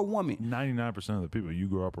his, or a woman. 99% of the people you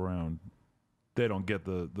grew up around, they don't get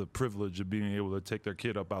the privilege of being able to take their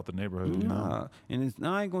kid up out the neighborhood. You know? And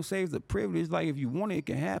I ain't gonna say it's a privilege. Like, if you want it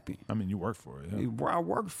can happen. I mean, you work for it. Yeah. I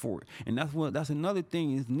worked for it, and that's another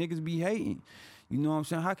thing is niggas be hating. You know what I'm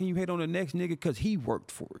saying? How can you hate on the next nigga because he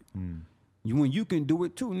worked for it? When you can do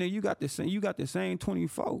it too, nigga, you got the same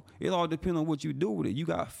 24. It all depends on what you do with it. You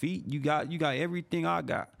got feet, you got everything I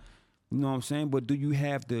got. You know what I'm saying? But do you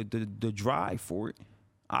have the drive for it?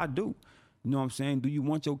 I do. You know what I'm saying? Do you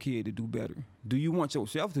want your kid to do better? Do you want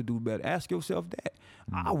yourself to do better? Ask yourself that.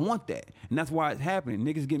 I want that. And that's why it's happening.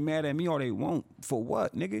 Niggas get mad at me all they want. For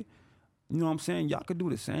what, nigga? You know what I'm saying? Y'all could do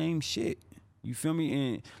the same shit. You feel me?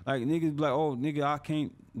 And like niggas be like, oh nigga, I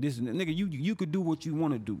can't. This nigga, you could do what you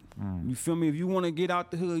want to do. You feel me? If you want to get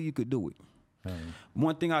out the hood, you could do it.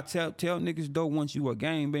 One thing I tell niggas though, once you a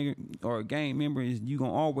gang banger or a gang member, is you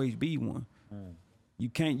gonna always be one. You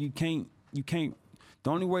can't. The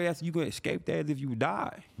only way that you gonna escape that is if you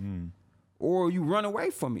die, or you run away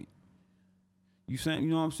from it. You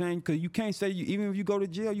know what I'm saying? Because you can't say even if you go to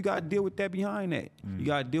jail, you gotta deal with that behind that. You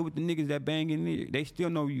gotta deal with the niggas that bang in there. They still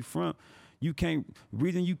know where you from. You can't.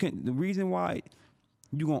 The reason why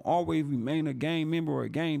you gonna always remain a gang member or a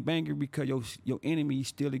gang banger because your enemy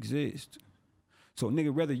still exists. So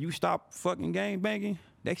nigga, whether you stop fucking gang banging,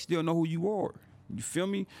 they still know who you are. You feel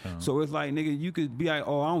me? So it's like, nigga, you could be like,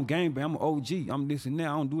 oh, I don't gang bang, I'm an OG, I'm this and that,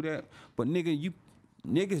 I don't do that. But nigga,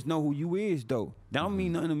 niggas know who you is though. That don't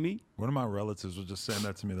mean nothing to me. One of my relatives was just saying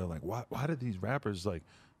that to me. They're like, why do these rappers like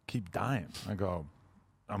keep dying?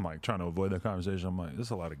 I'm like trying to avoid that conversation. I'm like,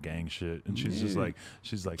 there's a lot of gang shit. And she's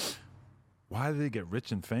like, why do they get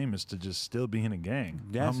rich and famous to just still be in a gang?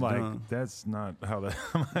 That's I'm like, dumb. That's not how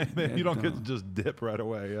that. You don't get to just dip right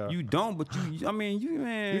away. Yeah. You don't, but you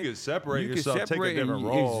can separate yourself, take a different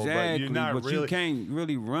role, exactly, but you're not but really. You can't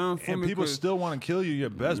really run from and it. people still want to kill you. Your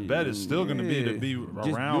best bet is still going to be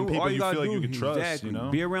around people you feel like you can trust. Exactly. You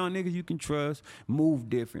know, be around niggas you can trust. Move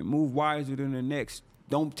different. Move wiser than the next.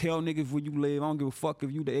 Don't tell niggas where you live. I don't give a fuck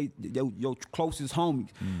if you your closest homies,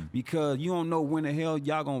 because you don't know when the hell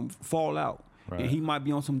y'all gonna fall out. Right. And he might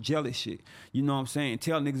be on some jealous shit. You know what I'm saying?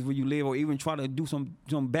 Tell niggas where you live, or even try to do some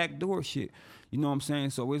backdoor shit. You know what I'm saying?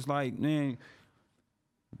 So it's like, man,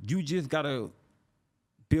 you just gotta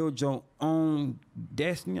build your own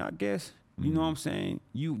destiny, I guess. You know what I'm saying?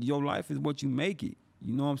 Your life is what you make it.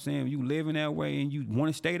 You know what I'm saying? You living that way and you want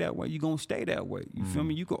to stay that way, you gonna stay that way. You feel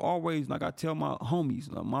me? You could always, like I tell my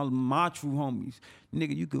homies, like my true homies,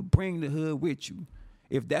 nigga, you could bring the hood with you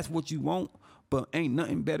if that's what you want. But ain't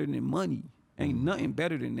nothing better than money. Ain't nothing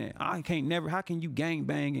better than that. How can you gang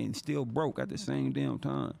bang and still broke at the same damn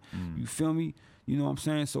time? You feel me? You know what I'm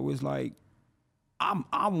saying? So it's like,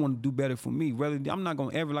 I want to do better for me. I'm not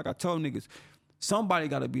gonna ever, like I told niggas, somebody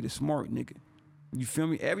gotta be the smart nigga. You feel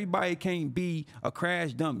me? Everybody can't be a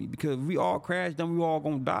crash dummy, because if we all crash dummy, we all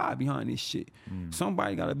gonna die behind this shit.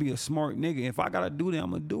 Somebody gotta be a smart nigga. If I gotta do that,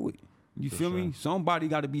 I'm gonna do it. You feel me? Somebody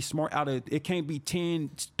gotta be smart it can't be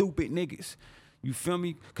 10 stupid niggas. You feel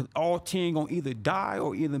me? Because all 10 gonna either die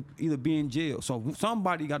or either be in jail. So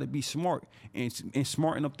somebody got to be smart and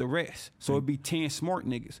smarten up the rest. So it'd be 10 smart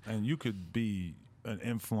niggas. And you could be an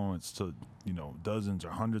influence to, dozens or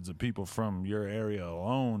hundreds of people from your area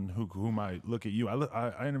alone who might look at you.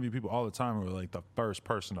 I interview people all the time who are like the first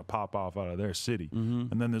person to pop off out of their city.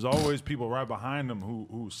 And then there's always people right behind them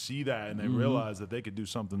who see that and they realize that they could do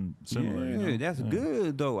something similar. Yeah, that's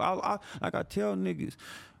good though. Like I tell niggas,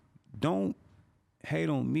 don't hate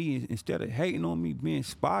on me. Instead of hating on me, be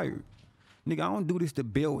inspired. Nigga, I don't do this to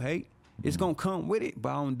build hate. It's gonna come with it, but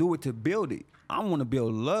I don't do it to build it. I want to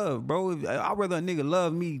build love, bro. I'd rather a nigga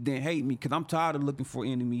love me than hate me, because I'm tired of looking for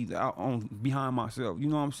enemies behind myself. You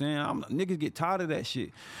know what I'm saying? Niggas get tired of that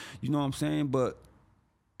shit. You know what I'm saying? But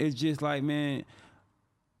it's just like, man,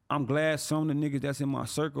 I'm glad some of the niggas that's in my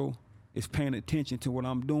circle is paying attention to what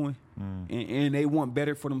I'm doing, and they want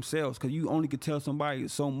better for themselves, because you only could tell somebody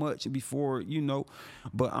so much before,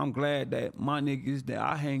 but I'm glad that my niggas that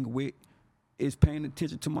I hang with is paying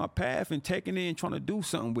attention to my path and taking it and trying to do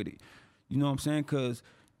something with it. You know what I'm saying? Because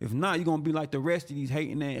if not, you're going to be like the rest of these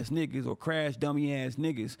hating ass niggas or crash dummy ass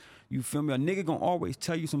niggas. You feel me? A nigga going to always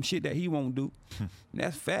tell you some shit that he won't do.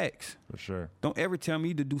 That's facts. For sure. Don't ever tell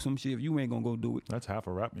me to do some shit if you ain't going to go do it. That's half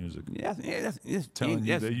of rap music. That's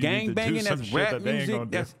that you gang banging, that's rap music,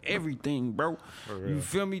 that's do. Everything, bro. You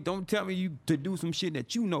feel me? Don't tell me you to do some shit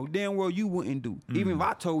that you know damn well you wouldn't do. Even if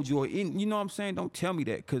I told you, you know what I'm saying? Don't tell me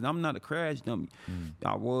that, because I'm not a crash dummy.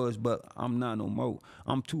 I was, but I'm not no more.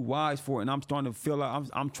 I'm too wise for it, and I'm starting to feel like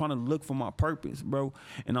I'm trying to look for my purpose, bro,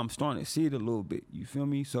 and I'm starting to see it a little bit. You feel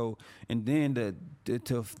me? So, and then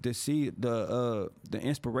to see the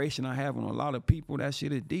inspiration I have on a lot of people, that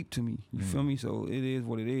shit is deep to me. You feel me? So it is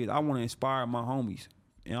what it is. I want to inspire my homies,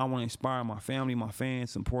 and I want to inspire my family, my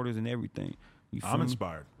fans, supporters, and everything. You feel I'm me?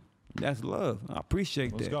 inspired. That's love. I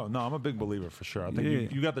appreciate Let's that. go. No, I'm a big believer for sure. I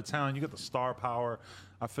think you got the talent, you got the star power.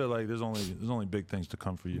 I feel like there's only big things to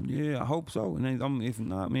come for you. Yeah, I hope so. And then, if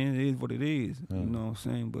not, man, it is what it is. You know what I'm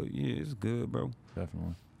saying? But yeah, it's good, bro.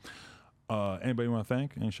 Definitely. Anybody you want to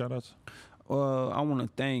thank? Any shout outs? I want to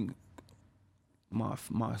thank my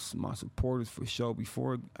supporters for sure.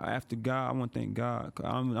 After God, I want to thank God.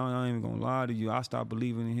 I'm not even gonna lie to you. I stopped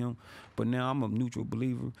believing in Him, but now I'm a neutral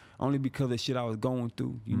believer, only because of the shit I was going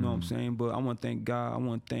through. You know what I'm saying? But I want to thank God. I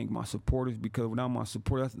want to thank my supporters, because without my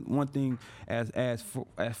support, that's one thing. As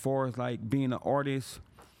far as like being an artist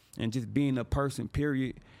and just being a person,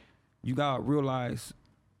 period. you gotta realize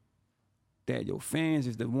that your fans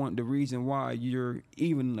is the reason why you're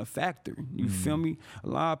even a factor. You feel me? A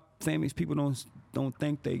lot of famous people don't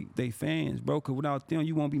think they fans, bro. Cause without them,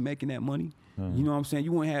 you won't be making that money. You know what I'm saying?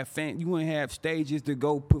 You wouldn't have stages to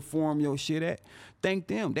go perform your shit at. Thank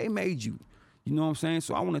them. They made you. You know what I'm saying?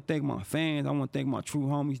 So I want to thank my fans. I want to thank my true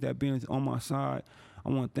homies that been on my side. I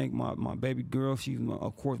want to thank my baby girl. She's,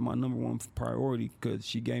 of course, my number one priority because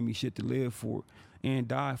she gave me shit to live for and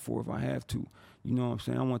die for if I have to. You know what I'm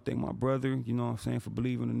saying? I want to thank my brother, you know what I'm saying, for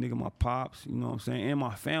believing in the nigga, my pops, you know what I'm saying, and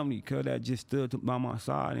my family, cuz that just stood by my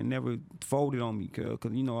side and never folded on me, cuz,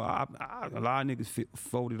 you know, a lot of niggas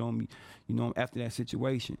folded on me, you know, after that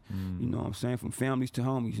situation. You know what I'm saying? From families to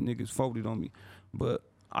homies, niggas folded on me. But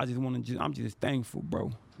I just want to I'm just thankful,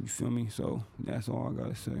 bro. You feel me? So that's all I got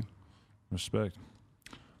to say. Respect.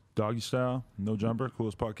 Doggy Style, No Jumper,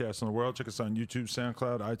 coolest podcast in the world. Check us out on YouTube,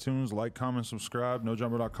 SoundCloud, iTunes. Like, comment, subscribe.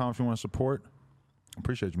 NoJumper.com if you want to support.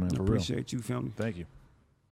 Appreciate you, man, for real. Appreciate you, family. Thank you.